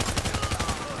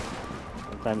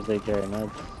 Sometimes they carry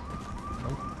meds.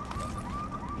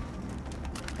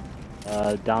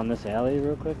 Nope. Down this alley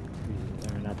real quick.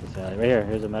 Or not this alley. Right here.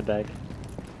 Here's a med bag.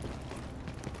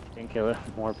 Painkiller.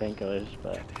 More painkillers,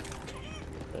 but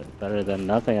better than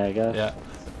nothing, I guess. Yeah,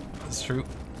 that's true.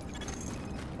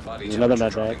 Body There's another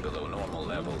temperature med bag. dropping below normal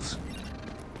levels.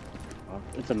 Well,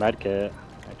 it's a med kit.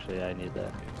 Actually, I need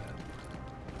that.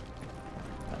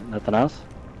 Nothing else?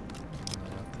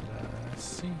 Not that I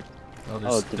see. Oh, Oh,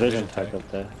 there's division tech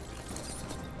up there.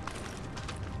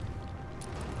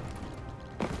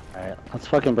 Alright, let's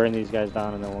fucking burn these guys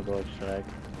down and then we'll go extract.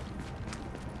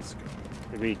 Let's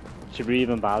go. Should we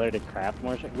even bother to craft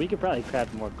more shit? We could probably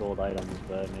craft more gold items,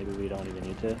 but maybe we don't even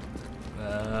need to.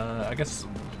 I guess it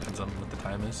depends on what the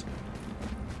time is.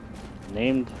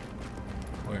 Named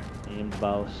Where?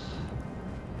 boss.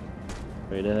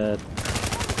 Straight ahead.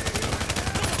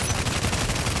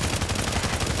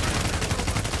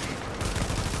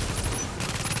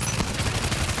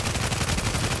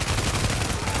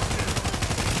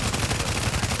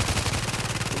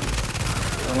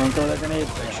 Someone throw that grenade.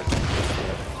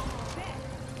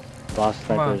 Boss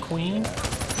Come on, snipers. Queen.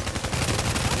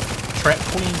 Trap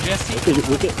Queen Jessie.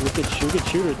 Look at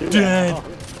shooter, dude. Dead. Oh.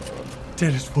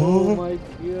 Dead as Oh fuck. my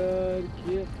god,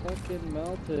 get fucking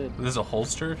melted. There's a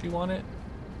holster if you want it.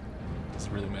 Does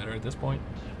it really matter at this point?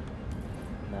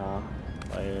 No.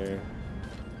 Fire.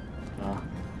 No.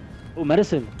 Oh,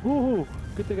 medicine. Woohoo!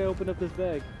 Good thing I opened up this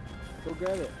bag. Go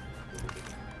grab it.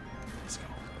 Let's go.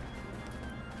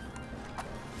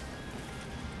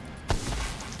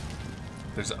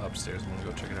 There's an upstairs. I'm gonna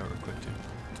go check it out real quick too.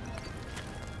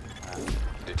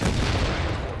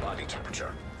 Detecting core body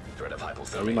temperature. Threat of Oh,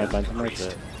 hypothermia you might find some like increased.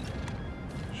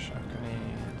 that. Shot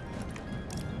grenade.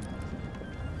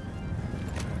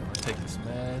 Take this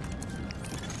med.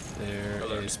 There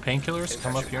Alert. is painkillers.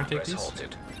 Come up here and take Infection these. progress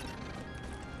halted.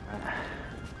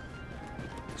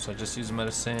 So I just use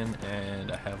medicine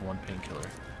and I have one painkiller.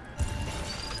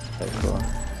 Okay, cool.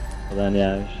 Well then,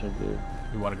 yeah, it should be.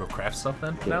 We want to go craft stuff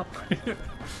then Yeah. now?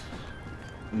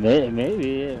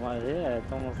 Maybe. Well, yeah,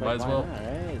 it's almost Might like as why well. not,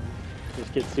 right?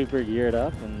 Just get super geared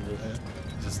up and just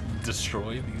Just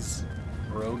destroy these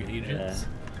rogue agents.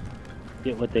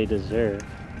 get what they deserve.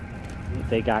 What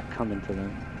they got coming to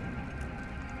them.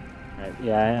 Right,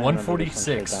 yeah, I remember this one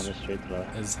straight 146 down the street though.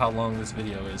 is how long this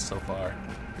video is so far.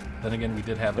 Then again, we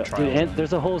did have a Dude, trial. and run.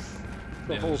 there's a whole,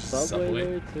 Yeah, whole there's a subway, subway.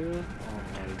 there too. Oh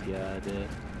my god, dude.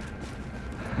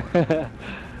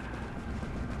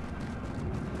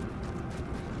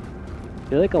 I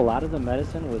feel like a lot of the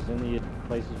medicine was in the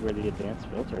places where the advanced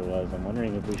filter was. I'm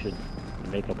wondering if we should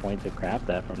make a point to craft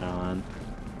that from now on.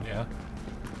 Yeah.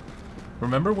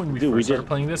 Remember when we Dude, first started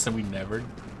playing this and we never...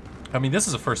 I mean, this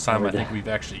is the first time I Never think did. we've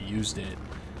actually used it.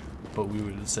 But we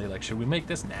would say, like, should we make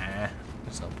this? Nah,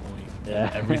 there's no point.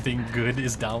 Yeah. Everything good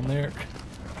is down there.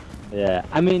 Yeah,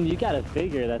 I mean, you gotta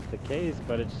figure that's the case,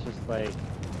 but it's just like,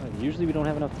 usually we don't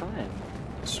have enough time.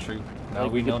 It's true. Now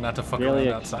Like, we we know could not to fuck really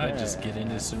around outside. Just get in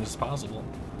yeah. as soon as possible.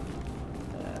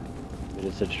 Yeah, but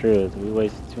it's the truth. We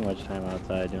waste too much time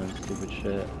outside doing stupid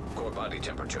shit. Core body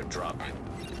temperature drop.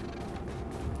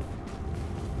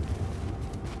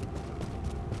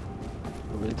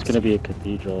 It's gonna be a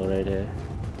cathedral right here.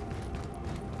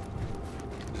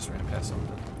 Just ran past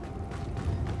something.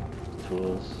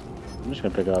 Tools. I'm just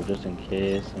gonna pick it up just in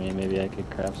case. I mean, maybe I could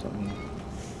craft something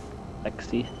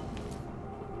sexy.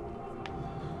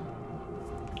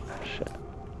 Ah, shit.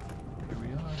 Here we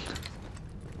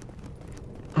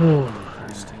are.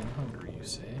 You're staying hungry, you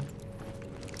say?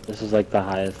 This is like the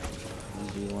highest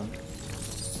easy one.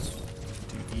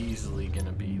 Dude, easily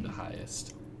gonna be the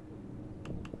highest.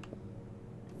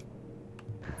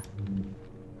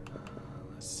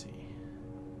 Let's see.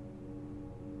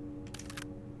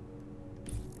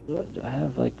 What, do I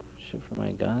have like shit for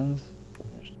my guns?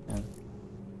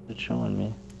 It's showing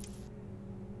me.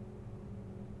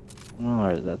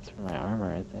 No, that's for my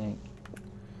armor, I think.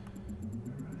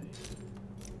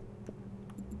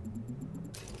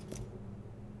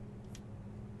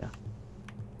 Yeah.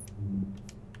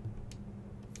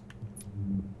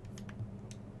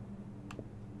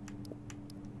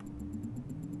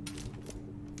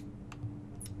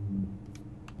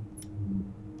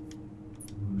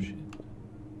 Oh shit.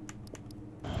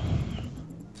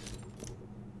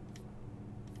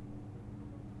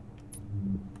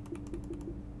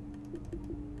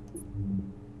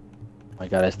 My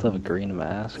god, I still have a green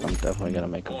mask. I'm definitely gonna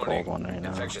make a Warning. gold one right now.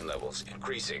 Infection levels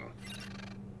increasing.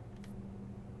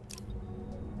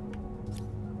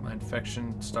 My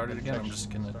infection started again. I'm just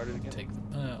gonna take them.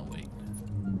 Oh, wait.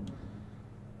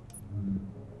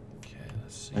 Okay,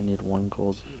 let's see. I need one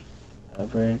gold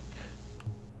fabric.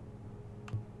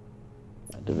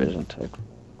 My division tech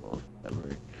gold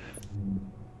fabric.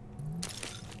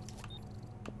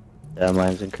 Yeah,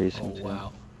 mine's increasing Oh, too.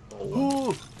 wow.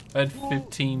 Ooh, I had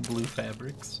 15 blue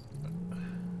fabrics.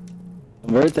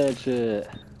 Convert that shit.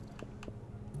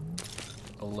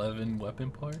 11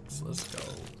 weapon parts. Let's go.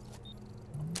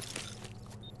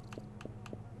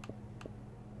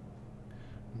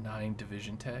 Nine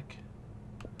division tech.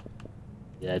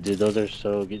 Yeah, dude, those are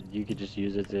so good. You could just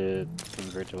use it to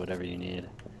convert to whatever you need.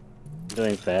 I'm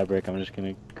doing fabric. I'm just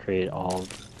gonna create all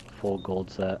full gold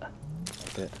set.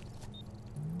 Okay.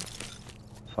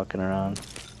 Fucking around.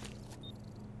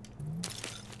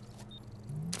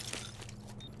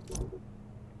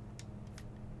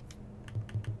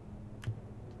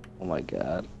 Oh my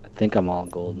god. I think I'm all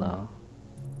gold now.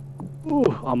 Ooh,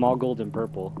 I'm all gold and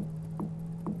purple.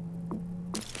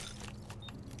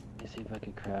 Let me see if I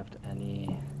can craft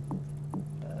any.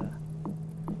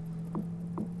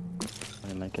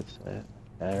 I might get set.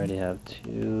 I already have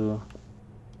 2.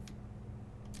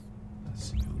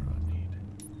 Let's see, what do I need?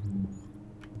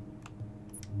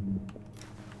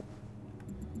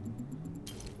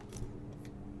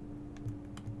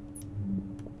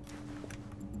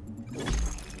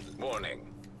 Warning.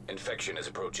 Infection is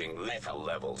approaching lethal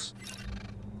levels.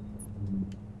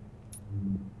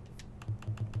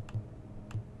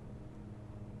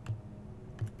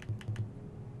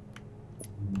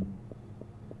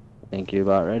 Think you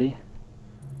about ready?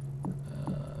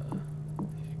 Yeah,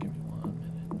 give me 1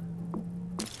 minute.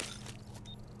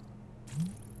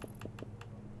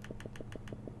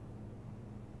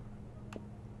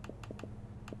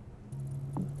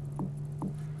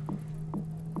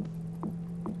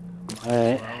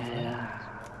 Alright, yeah.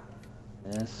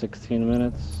 16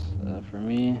 minutes for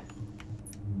me.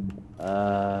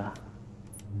 Where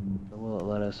will it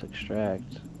let us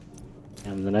extract?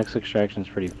 And the next extraction's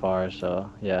pretty far, so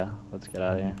yeah, let's get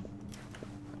out of here.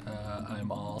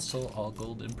 I'm also all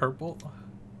gold and purple.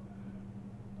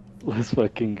 Let's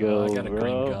fucking go, I got a bro.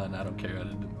 green gun. I don't care. I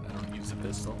don't use a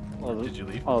pistol. Oh, Did you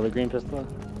leave? Oh, the green pistol?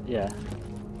 Yeah.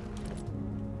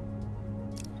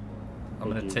 I'm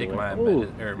gonna Thank take you, my Ooh,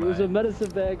 medi- or there's my. a medicine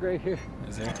bag right here.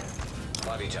 Is there?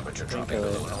 Body temperature dropping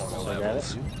below normal I got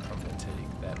levels. I'm gonna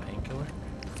take that painkiller.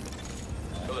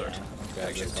 Alert.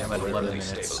 Infection I'm at 11 temporarily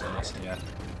minutes. So, stabilized. yeah.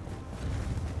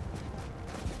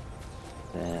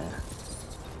 Yeah.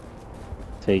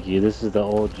 Take you. This is the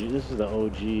OG. This is the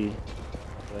OG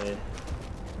way.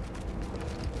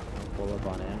 Pull up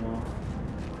on ammo.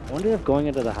 I wonder if going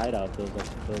into the hideout fills us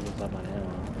up on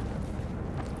ammo.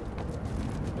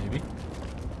 Maybe.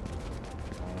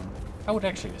 I would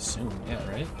actually assume, yeah,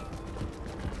 right?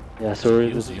 Yeah, so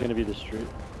Heals this is you. gonna be the street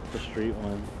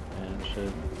one, and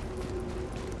shit.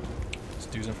 This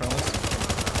dude's in front of us.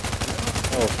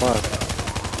 Oh fuck.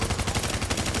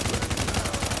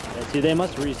 Yeah, see, they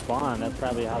must respawn. That's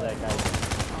probably how that guy did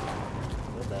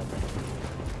that thing.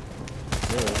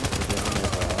 Really, must have been on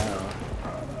there for a while.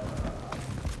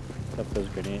 Pick up those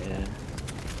grenades. Yeah.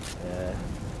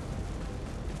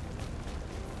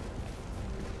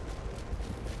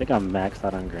 I think I'm maxed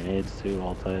out on grenades too,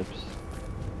 all types.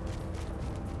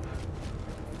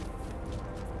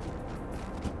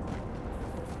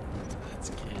 Let's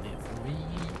get it, boy.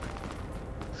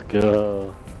 Let's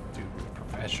go. Dude, we're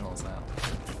professionals now.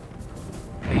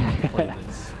 Hey, you can play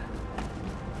this.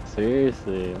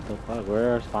 Seriously, what the fuck? Where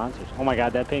are our sponsors? Oh my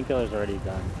god, that painkiller's already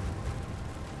done.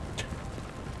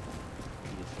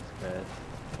 Jesus Christ.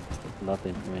 It's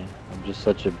nothing for me. I'm just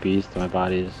such a beast. My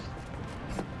body's...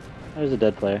 There's a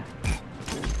dead player.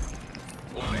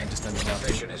 Warning, Just ended up.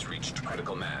 station has reached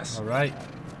critical mass. Alright,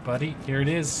 buddy, here it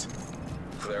is.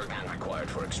 Flare gun required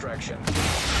for extraction.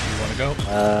 You wanna go?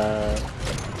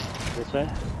 This way?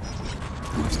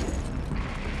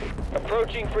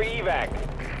 Approaching for evac.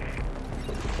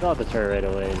 Get off the turret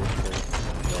right away. Just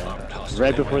for, yeah.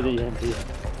 Right before the EMP. You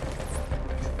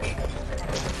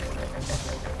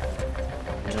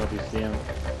know if you see him.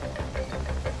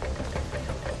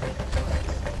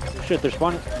 Shit, they're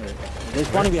spawning. They're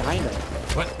spawning behind us.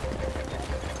 What?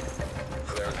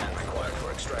 Flare gun required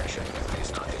for extraction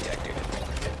is not detected.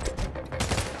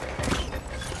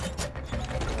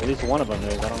 At least one of them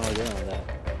is. I don't know what you're doing with that.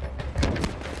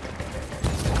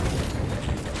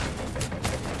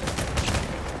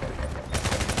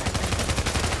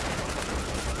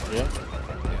 Yeah.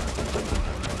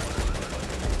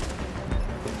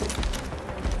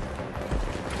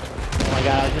 Oh my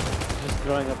god, I was just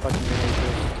throwing a fucking grenade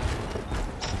too.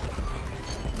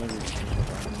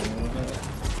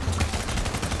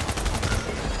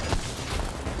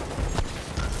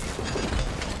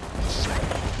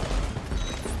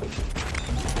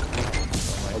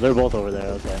 Oh, they're both over there,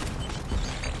 okay. Let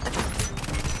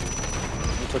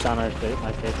me put down my station.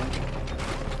 I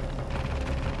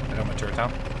got my turret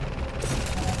down.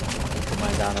 Put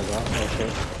mine down as well. Oh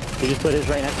shit. He just put his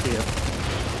right next to you.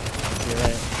 You're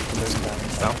right. You can put him down.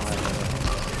 Down.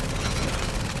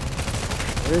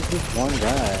 Where's this one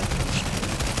guy?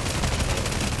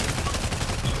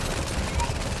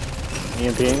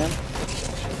 EMPing him?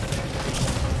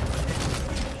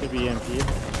 Should be EMP'd.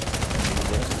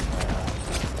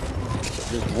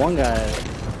 There's one guy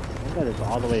that's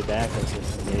all the way back that's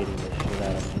just nading the shit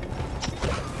out of me.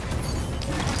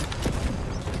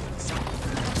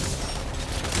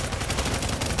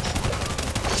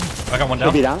 I got one Should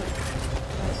down. be down.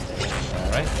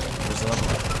 Alright, where's the other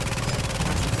one?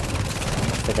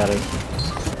 I got it.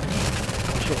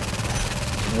 Shit.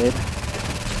 Nade.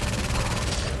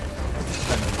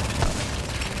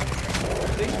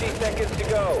 60 seconds to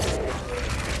go.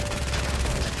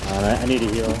 Alright, I need a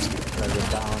heal. Gotta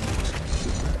get down.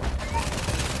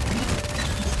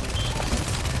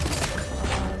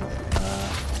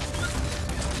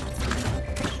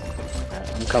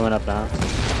 Alright, I'm coming up now.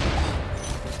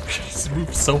 He's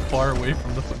moved so far away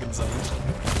from the fucking zone.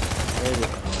 Where is it?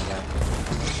 Oh my god.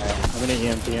 Alright, I'm gonna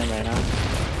EMP him right now.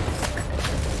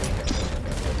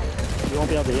 You won't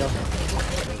be able to heal.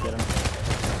 Get him.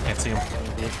 Can't see him.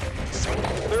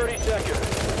 30 seconds.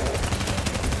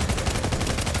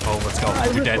 Oh, let's go.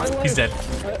 You're dead. He's dead.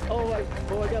 Oh my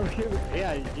god.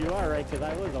 Yeah, you are right, because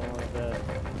I was almost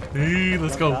Hey,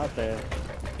 let's jumped go. out there.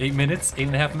 8 minutes,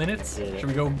 8.5 minutes. Yeah. Should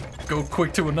we go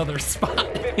quick to another spot?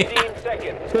 15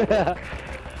 seconds.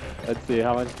 Let's see,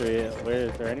 how much do we... Where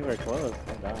is there anywhere close?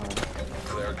 Hold on.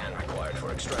 Flare gun required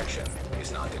for extraction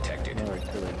is not detected. Nowhere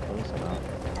really close enough.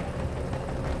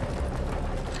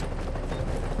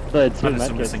 But it's two I'm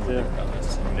assuming medkits single too. done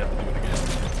this. and we have to do it again.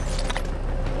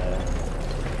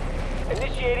 Yeah.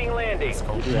 Initiating landing. Let's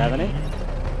go. You do have any?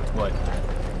 What?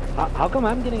 How come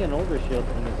I'm getting an overshield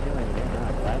from the ceiling and you're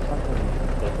not? Do I have something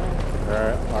different?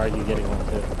 Or are you getting one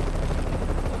too?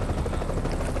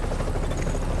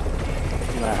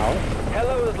 My house?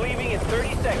 Hello is leaving in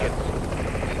 30 seconds.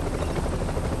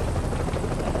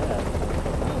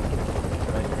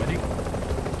 Alright, you ready?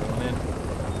 Going in.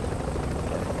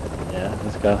 Yeah,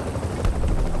 let's go.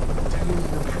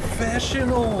 Dude, we're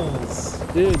professionals!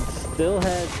 Dude, still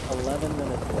has 11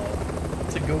 minutes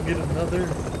left. To go get another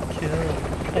kill.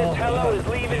 This hello is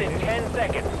leaving in 10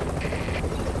 seconds.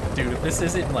 Dude, if this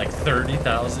isn't like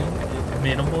 30,000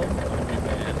 minimum, I'm gonna be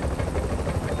mad.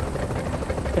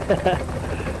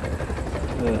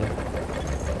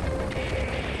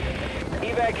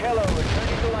 Evac hello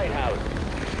returning to lighthouse.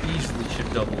 easily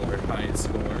should double our highest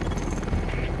score.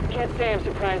 Can't say I'm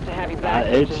surprised to have you back.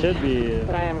 It Agent, should be.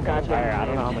 But I am goddamn higher. I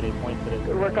don't know how relieved. many points it is.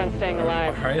 Good work on staying Our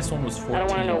alive. highest one was 14. I don't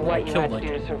want to know what you killed had to like do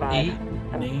to survive.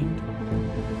 8 named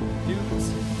dudes.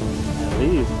 At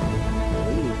least.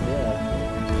 Yeah.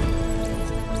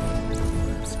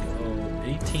 Let's go.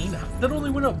 18? That only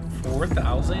went up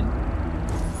 4,000?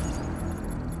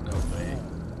 No way.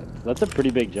 That's a pretty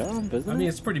big jump, isn't I it? mean,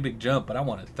 it's a pretty big jump, but I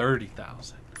wanted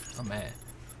 30,000. I'm mad.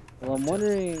 Well, I'm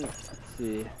wondering. Let's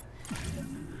see.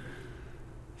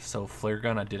 So, flare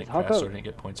gun, I didn't How crash, so I come- didn't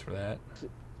get points for that.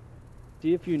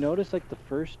 See, if you notice, like the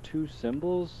first two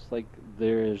symbols, like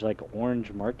there's like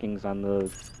orange markings on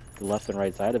the left and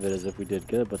right side of it, as if we did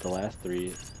good. But the last three,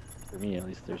 for me at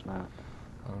least, there's not.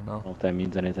 I don't I don't know. know if that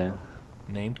means anything.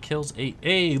 Named kills 8.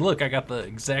 Hey, look, I got the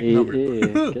exact Hey, number. hey,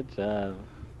 good job.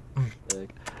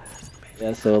 Sick.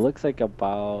 Yeah, so it looks like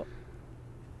about.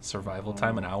 Survival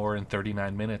time, an hour and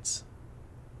 39 minutes.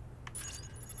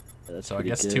 That's So I pretty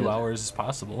guess good. 2 hours is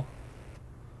possible.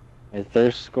 My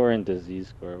thirst score and disease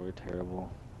score were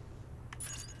terrible.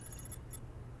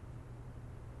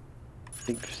 I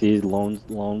think see lone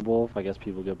wolf. I guess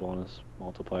people get bonus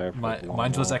multiplier. For lone Mine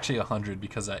was wolf. actually 100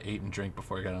 because I ate and drank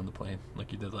before I got on the plane,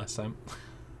 like you did last time.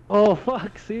 Oh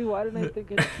fuck! See, why didn't I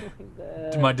think of doing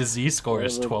that? My disease score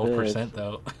is Son of a 12% bitch.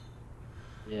 though.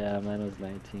 Yeah, mine was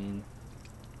 19.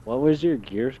 What was your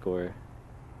gear score?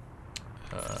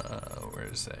 Where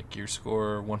is that? Gear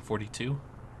score 142.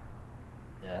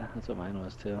 Yeah, that's what mine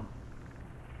was too.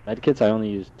 Medkits I only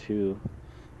used 2.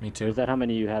 Me Or too. is that how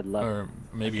many you had left? Or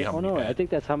maybe how Oh many no, you I had. think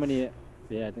that's how many.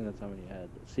 Yeah, I think that's how many you had.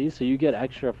 See, so you get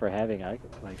extra for having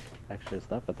like extra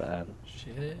stuff at the end.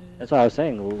 Shit. That's what I was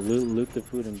saying. Loot the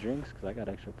food and drinks because I got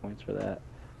extra points for that.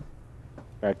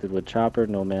 Interacted with Chopper.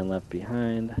 No man left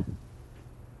behind.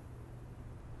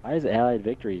 Why is Allied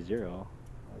victory 0?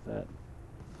 How's that?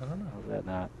 I don't know. How's that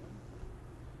not?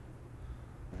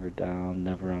 Never down.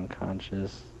 Never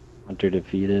unconscious. Hunter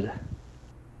defeated.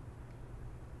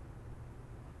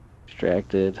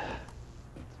 Extracted.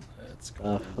 Let's go.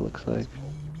 Stuff. It looks like.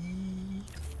 Baby.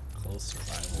 Close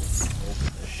survivals.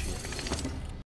 Open this shit.